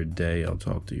rest of your day. I'll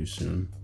talk to you soon.